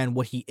Spider-Man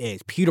what he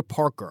is, Peter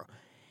Parker,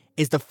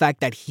 is the fact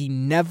that he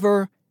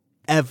never,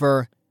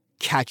 ever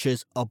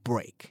catches a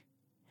break.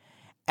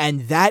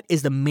 And that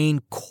is the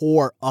main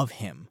core of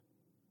him.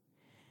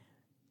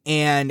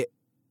 And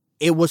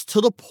it was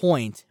to the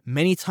point,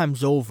 many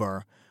times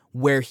over,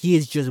 where he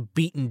is just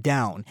beaten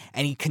down,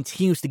 and he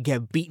continues to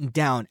get beaten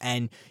down,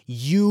 and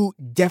you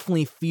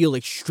definitely feel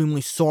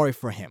extremely sorry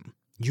for him.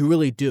 You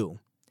really do.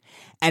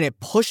 And it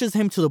pushes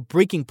him to the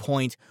breaking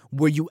point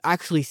where you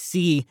actually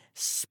see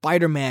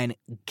Spider-Man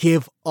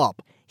give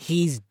up.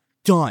 He's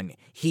done.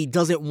 He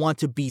doesn't want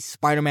to be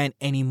Spider-Man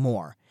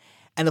anymore.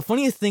 And the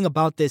funniest thing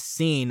about this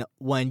scene,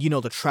 when,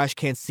 the trash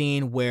can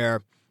scene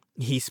where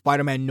he's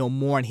Spider-Man no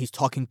more and he's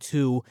talking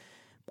to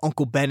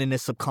Uncle Ben in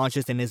his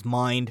subconscious, in his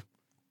mind.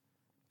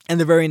 And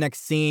the very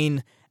next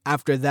scene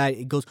after that,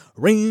 it goes,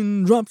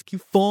 raindrops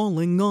keep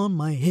falling on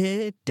my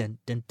head. Dun,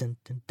 dun, dun,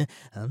 dun, dun.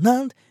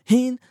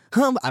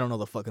 I don't know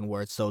the fucking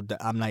words, so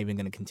I'm not even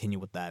going to continue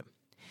with that.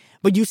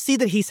 But you see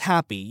that he's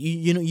happy.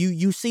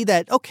 You see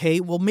that, okay,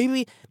 well,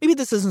 maybe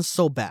this isn't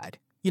so bad.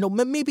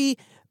 Maybe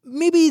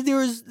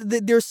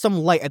there's some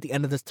light at the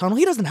end of this tunnel.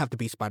 He doesn't have to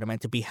be Spider-Man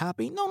to be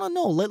happy. No.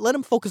 Let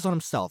him focus on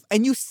himself.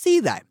 And you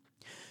see that.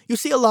 You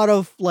see a lot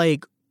of,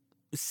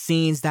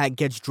 scenes that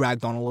gets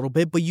dragged on a little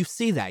bit, but you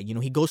see that,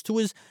 he goes to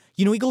his,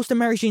 he goes to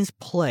Mary Jane's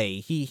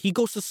play, he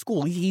goes to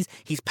school, he's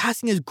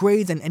passing his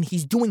grades and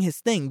he's doing his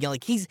thing,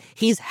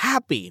 he's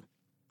happy.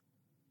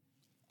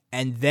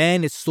 And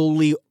then it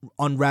slowly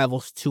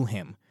unravels to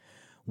him,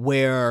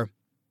 where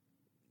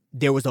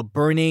there was a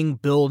burning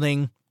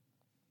building,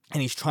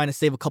 and he's trying to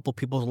save a couple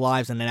people's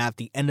lives, and then at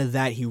the end of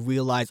that, he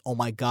realized, oh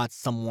my god,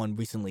 someone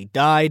recently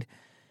died,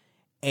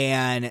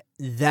 and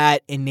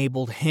that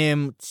enabled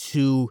him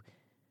to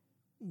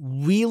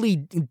really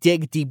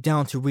dig deep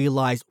down to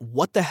realize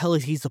what the hell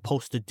is he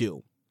supposed to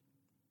do.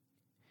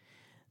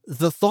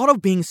 The thought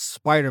of being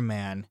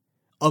Spider-Man,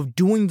 of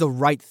doing the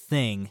right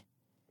thing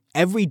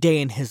every day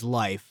in his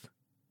life,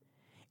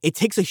 it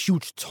takes a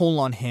huge toll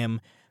on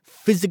him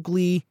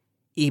physically,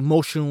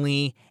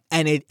 emotionally,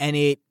 and it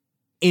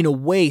in a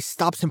way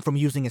stops him from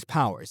using his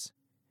powers.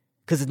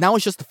 Because now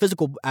it's just the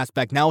physical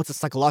aspect, now it's a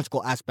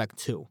psychological aspect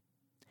too.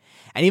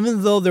 And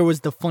even though there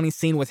was the funny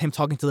scene with him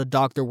talking to the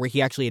doctor where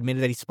he actually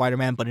admitted that he's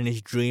Spider-Man, but in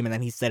his dream, and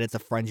then he said it's a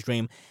friend's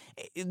dream,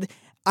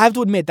 I have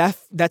to admit,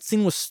 that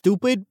scene was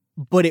stupid,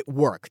 but it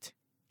worked.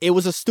 It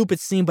was a stupid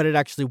scene, but it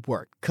actually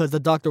worked. Because the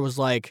doctor was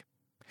like,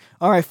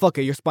 alright, fuck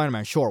it, you're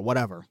Spider-Man, sure,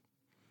 whatever.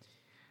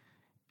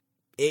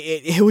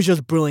 It was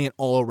just brilliant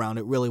all around,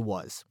 it really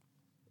was.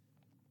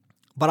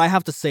 But I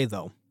have to say,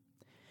 though,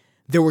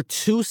 there were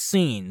two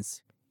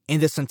scenes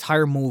in this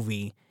entire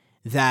movie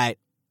that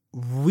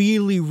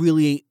really,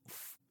 really,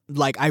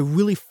 I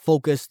really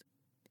focused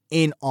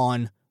in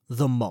on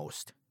the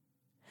most.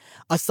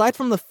 Aside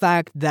from the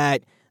fact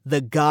that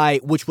the guy,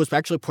 which was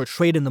actually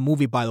portrayed in the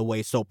movie, by the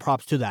way, so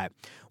props to that,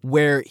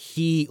 where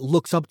he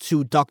looks up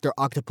to Dr.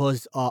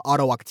 Octopus,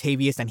 Otto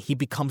Octavius, and he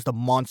becomes the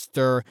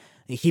monster,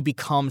 he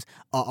becomes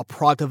a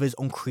product of his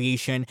own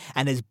creation,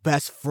 and his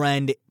best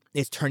friend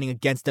is turning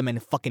against him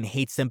and fucking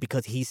hates him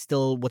because he's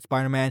still with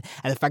Spider-Man,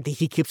 and the fact that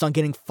he keeps on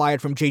getting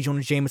fired from J.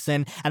 Jonah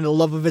Jameson, and the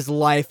love of his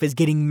life is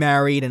getting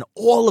married, and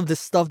all of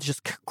this stuff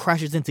just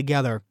crashes in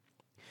together.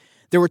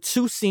 There were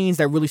two scenes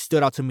that really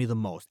stood out to me the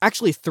most.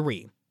 Actually,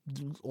 three.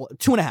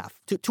 2.5.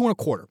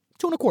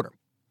 2.25.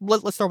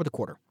 Let's start with the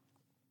quarter.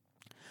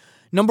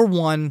 Number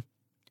one,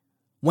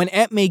 when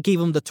Aunt May gave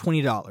him the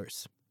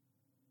 $20.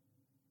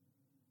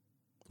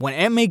 When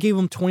Aunt May gave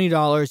him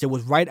 $20, it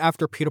was right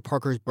after Peter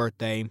Parker's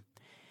birthday.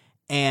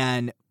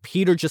 And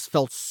Peter just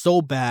felt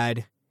so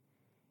bad.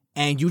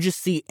 And you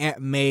just see Aunt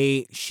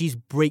May, she's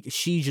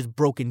just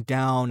broken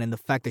down. And the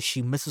fact that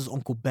she misses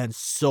Uncle Ben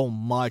so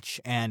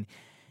much. And,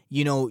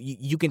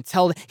 you can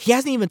tell that he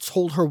hasn't even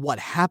told her what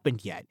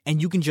happened yet.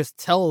 And you can just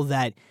tell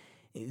that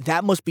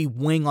must be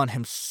weighing on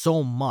him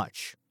so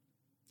much.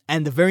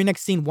 And the very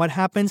next scene, what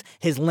happens?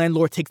 His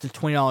landlord takes the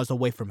 $20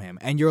 away from him.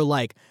 And you're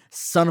like,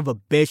 son of a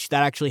bitch,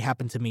 that actually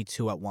happened to me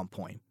too at one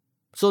point.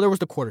 So there was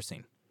the quarter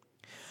scene.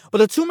 But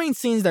the two main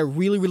scenes that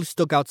really, really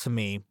stuck out to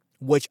me,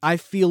 which I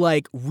feel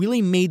like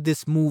really made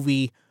this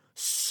movie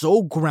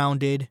so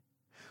grounded,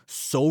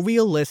 so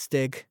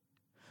realistic,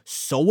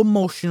 so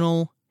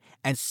emotional,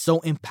 and so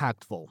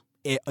impactful.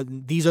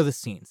 These are the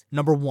scenes.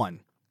 Number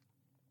one,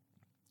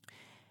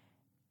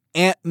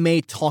 Aunt May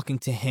talking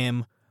to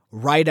him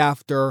right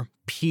after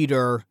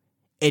Peter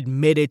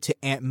admitted to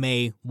Aunt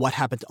May what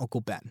happened to Uncle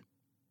Ben.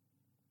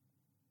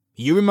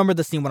 You remember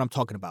the scene what I'm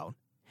talking about.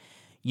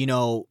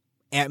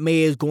 Aunt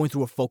May is going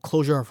through a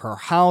foreclosure of her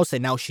house,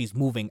 and now she's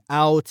moving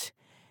out,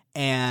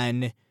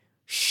 and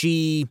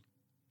she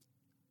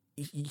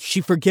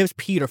forgives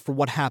Peter for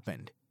what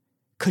happened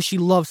because she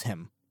loves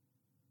him.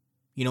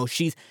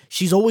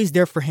 She's always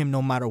there for him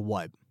no matter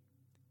what.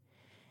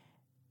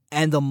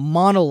 And the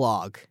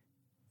monologue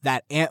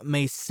that Aunt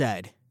May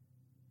said,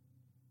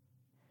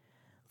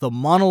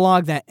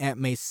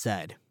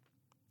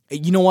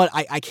 you know what?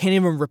 I can't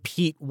even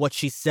repeat what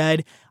she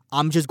said.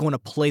 I'm just going to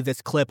play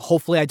this clip.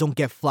 Hopefully I don't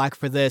get flack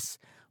for this,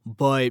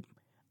 but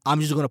I'm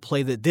just going to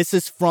play this. This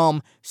is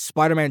from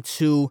Spider-Man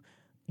 2.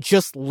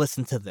 Just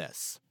listen to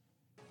this.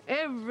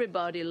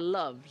 Everybody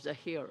loves a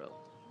hero.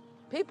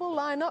 People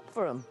line up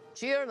for them,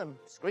 cheer them,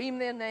 scream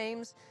their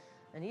names,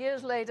 and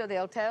years later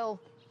they'll tell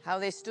how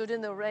they stood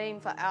in the rain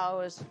for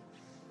hours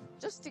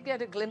just to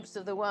get a glimpse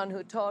of the one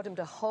who taught him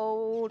to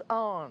hold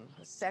on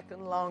a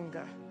second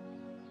longer.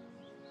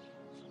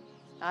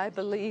 I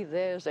believe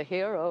there's a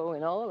hero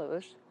in all of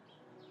us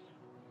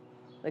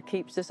that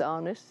keeps us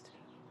honest,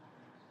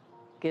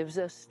 gives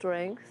us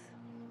strength,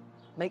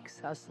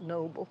 makes us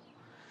noble,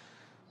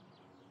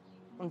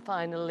 and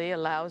finally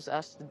allows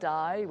us to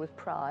die with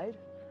pride,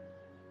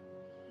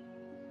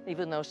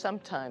 even though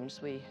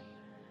sometimes we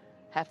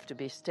have to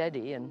be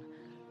steady and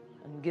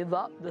give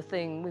up the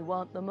thing we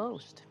want the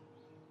most,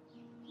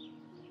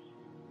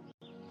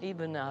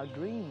 even our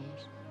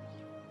dreams.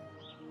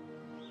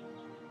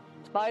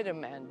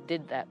 Spider-Man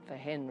did that for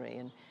Henry,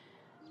 and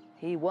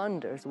he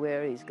wonders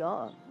where he's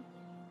gone.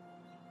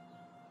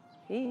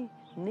 He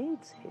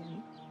needs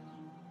him.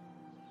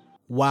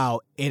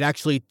 Wow, it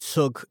actually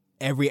took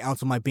every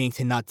ounce of my being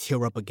to not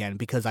tear up again,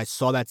 because I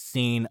saw that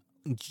scene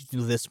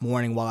this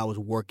morning while I was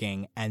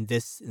working, and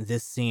this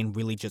scene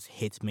really just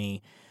hit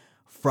me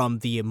from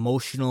the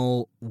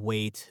emotional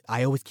weight.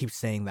 I always keep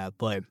saying that,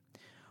 but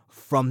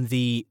from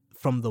the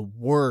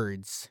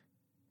words,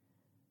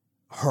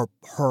 her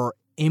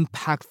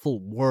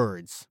impactful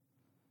words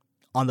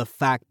on the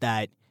fact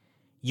that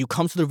you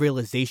come to the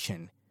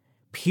realization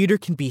Peter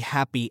can be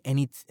happy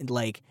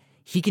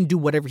he can do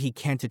whatever he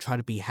can to try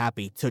to be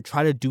happy, to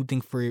try to do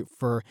things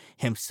for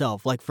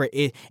himself.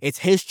 It's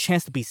his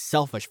chance to be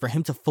selfish, for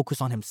him to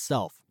focus on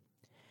himself.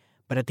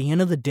 But at the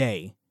end of the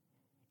day,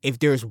 if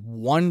there's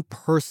one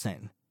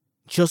person,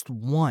 just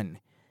one,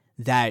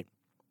 that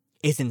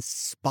is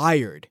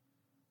inspired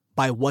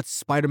by what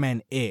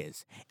Spider-Man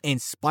is,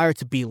 inspired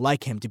to be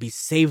like him, to be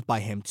saved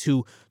by him,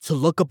 to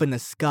look up in the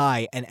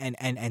sky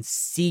and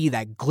see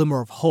that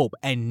glimmer of hope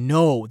and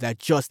know that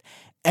just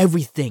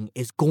everything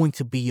is going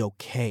to be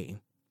okay.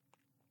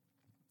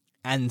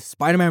 And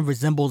Spider-Man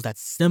resembles that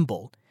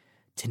symbol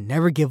to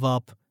never give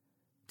up,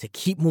 to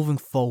keep moving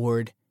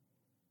forward,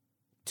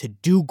 to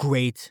do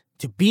great,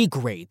 to be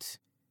great.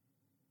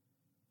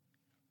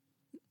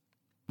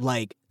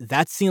 Like,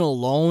 that scene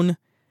alone,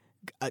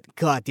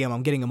 God damn,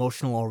 I'm getting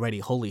emotional already.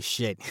 Holy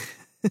shit.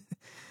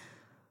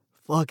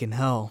 Fucking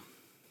hell.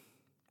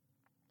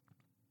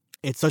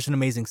 It's such an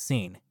amazing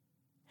scene.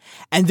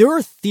 And there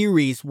are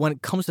theories when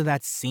it comes to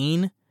that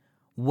scene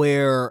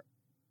where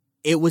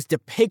it was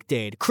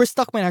depicted. Chris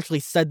Stuckman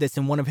actually said this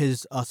in one of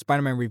his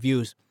Spider-Man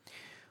reviews,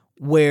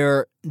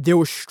 where there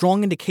was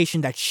strong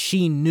indication that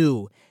she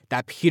knew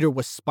that Peter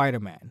was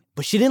Spider-Man,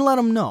 but she didn't let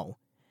him know.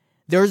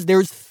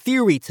 There's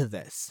theory to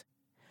this.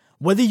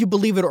 Whether you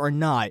believe it or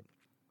not,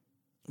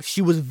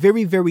 she was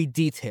very, very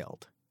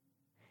detailed.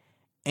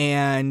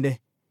 And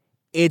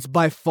it's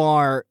by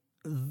far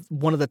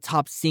one of the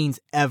top scenes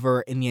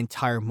ever in the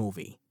entire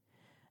movie.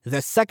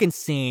 The second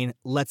scene,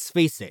 let's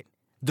face it,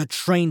 the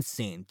train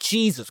scene.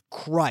 Jesus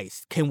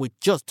Christ, can we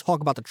just talk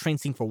about the train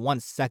scene for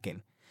 1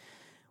 second?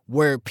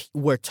 Where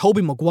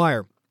Tobey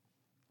Maguire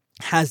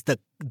has the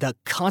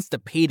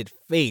constipated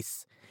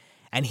face,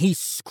 and he's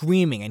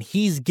screaming, and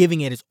he's giving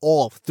it his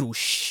all through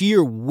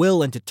sheer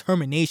will and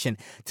determination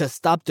to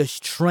stop this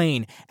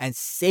train and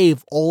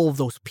save all of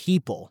those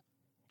people.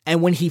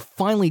 And when he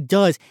finally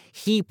does,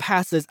 he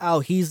passes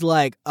out. He's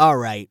like, all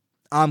right,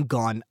 I'm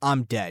gone.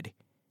 I'm dead.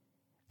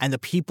 And the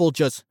people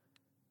just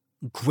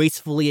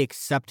gracefully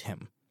accept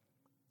him.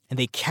 And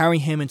they carry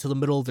him into the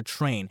middle of the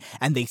train.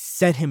 And they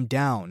set him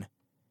down.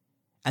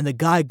 And the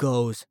guy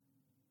goes,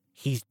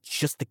 he's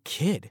just a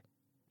kid.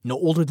 No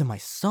older than my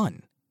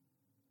son.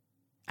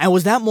 And it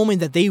was that moment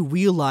that they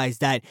realized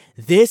that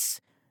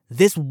this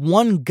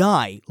one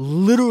guy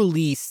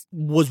literally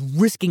was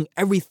risking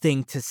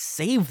everything to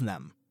save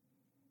them.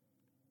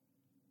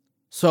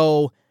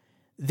 So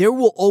there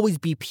will always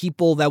be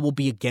people that will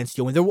be against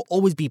you, and there will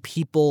always be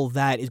people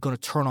that is going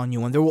to turn on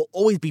you, and there will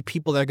always be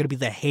people that are going to be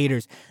the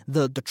haters,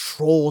 the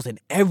trolls, and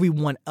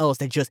everyone else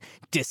that just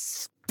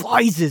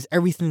despises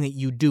everything that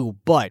you do.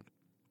 But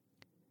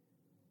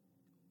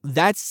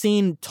that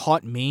scene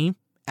taught me,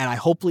 and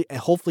hopefully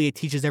it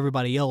teaches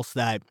everybody else,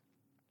 that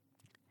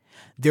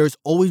there's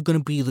always going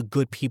to be the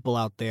good people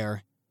out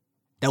there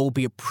that will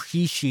be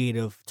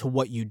appreciative to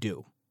what you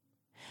do,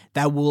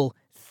 that will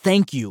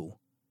thank you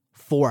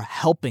for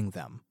helping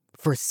them,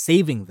 for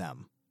saving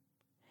them.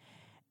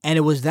 And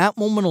it was that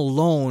moment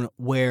alone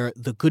where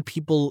the good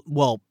people,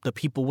 well, the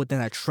people within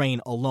that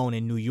train alone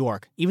in New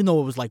York, even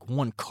though it was like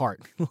one cart,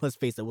 let's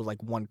face it was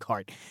like one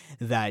cart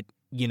that,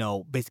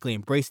 basically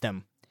embraced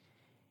them.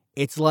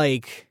 It's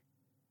like,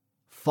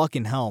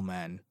 fucking hell,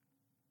 man.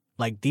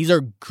 Like, these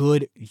are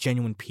good,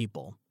 genuine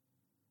people.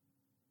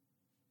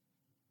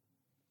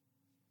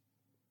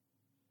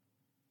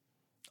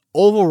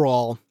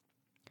 Overall,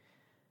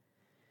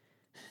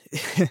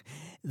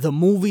 the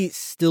movie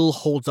still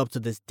holds up to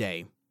this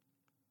day.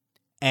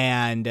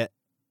 And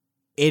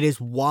it is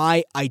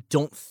why I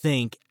don't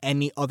think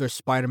any other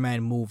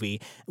Spider-Man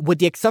movie, with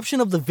the exception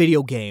of the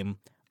video game,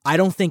 I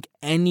don't think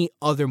any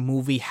other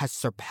movie has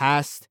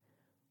surpassed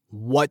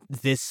what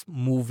this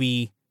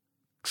movie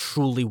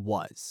truly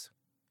was.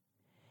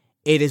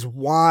 It is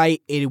why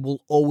it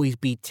will always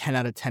be 10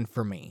 out of 10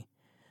 for me.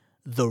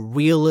 The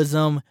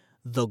realism,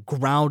 the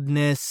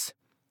groundness,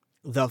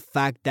 the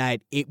fact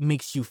that it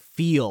makes you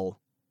feel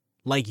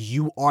like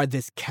you are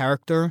this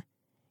character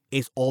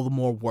is all the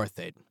more worth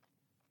it.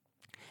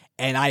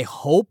 And I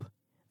hope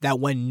that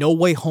when No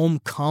Way Home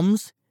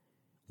comes,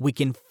 we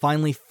can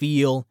finally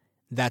feel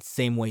that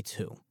same way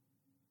too.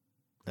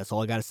 That's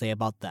all I got to say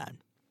about that.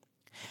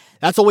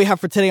 That's all we have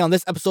for today on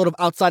this episode of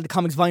Outside the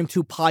Comics Volume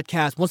 2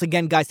 podcast. Once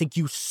again, guys, thank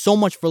you so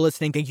much for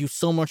listening. Thank you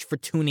so much for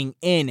tuning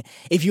in.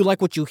 If you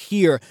like what you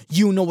hear,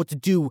 you know what to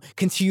do.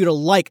 Continue to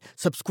like,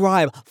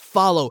 subscribe,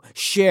 follow,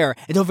 share,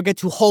 and don't forget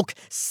to Hulk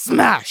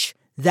smash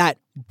that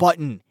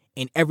button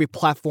in every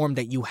platform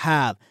that you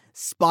have.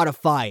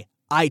 Spotify,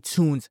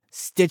 iTunes,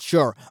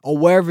 Stitcher, or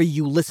wherever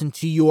you listen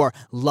to your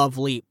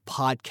lovely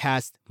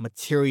podcast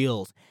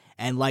materials.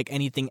 And like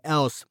anything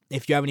else,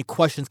 if you have any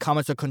questions,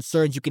 comments, or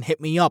concerns, you can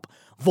hit me up,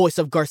 Voice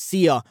of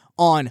Garcia,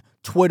 on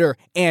Twitter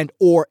and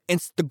or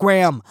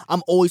Instagram.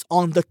 I'm always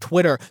on the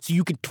Twitter, so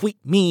you can tweet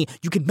me,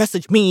 you can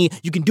message me,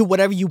 you can do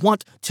whatever you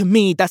want to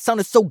me. That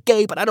sounded so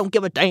gay, but I don't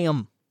give a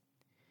damn.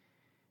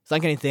 It's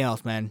like anything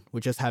else, man. We're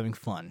just having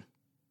fun.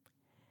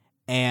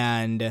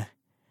 And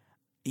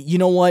you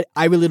know what?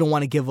 I really don't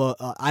want to give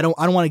I don't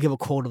want to give a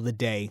quote of the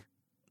day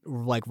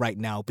like right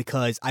now,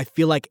 because I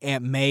feel like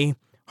Aunt May,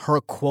 her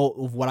quote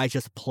of what I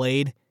just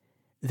played,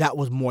 that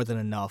was more than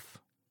enough.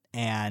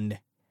 And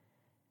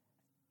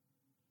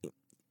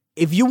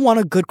if you want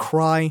a good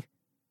cry,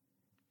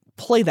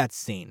 play that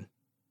scene.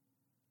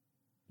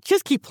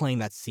 Just keep playing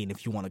that scene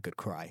if you want a good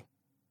cry.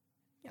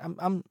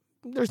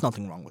 There's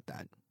nothing wrong with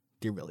that.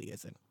 There really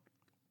isn't.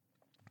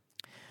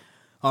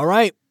 All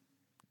right.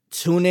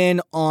 Tune in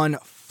on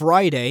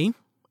Friday.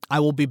 I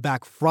will be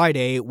back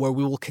Friday, where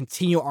we will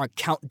continue our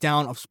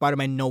countdown of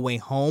Spider-Man No Way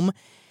Home.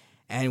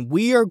 And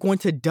we are going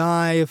to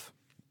dive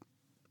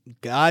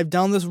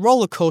down this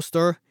roller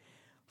coaster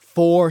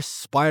for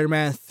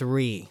Spider-Man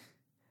 3.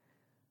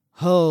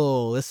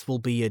 Oh, this will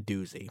be a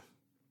doozy.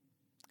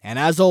 And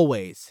as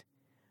always,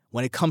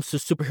 when it comes to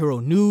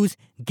superhero news,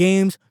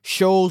 games,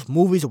 shows,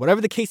 movies, or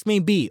whatever the case may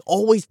be,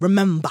 always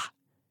remember,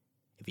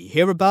 if you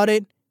hear about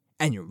it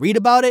and you read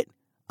about it,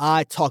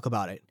 I talk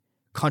about it,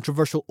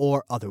 controversial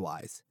or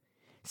otherwise.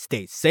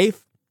 Stay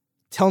safe.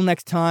 Till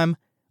next time,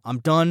 I'm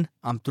done.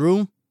 I'm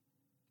through.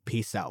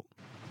 Peace out.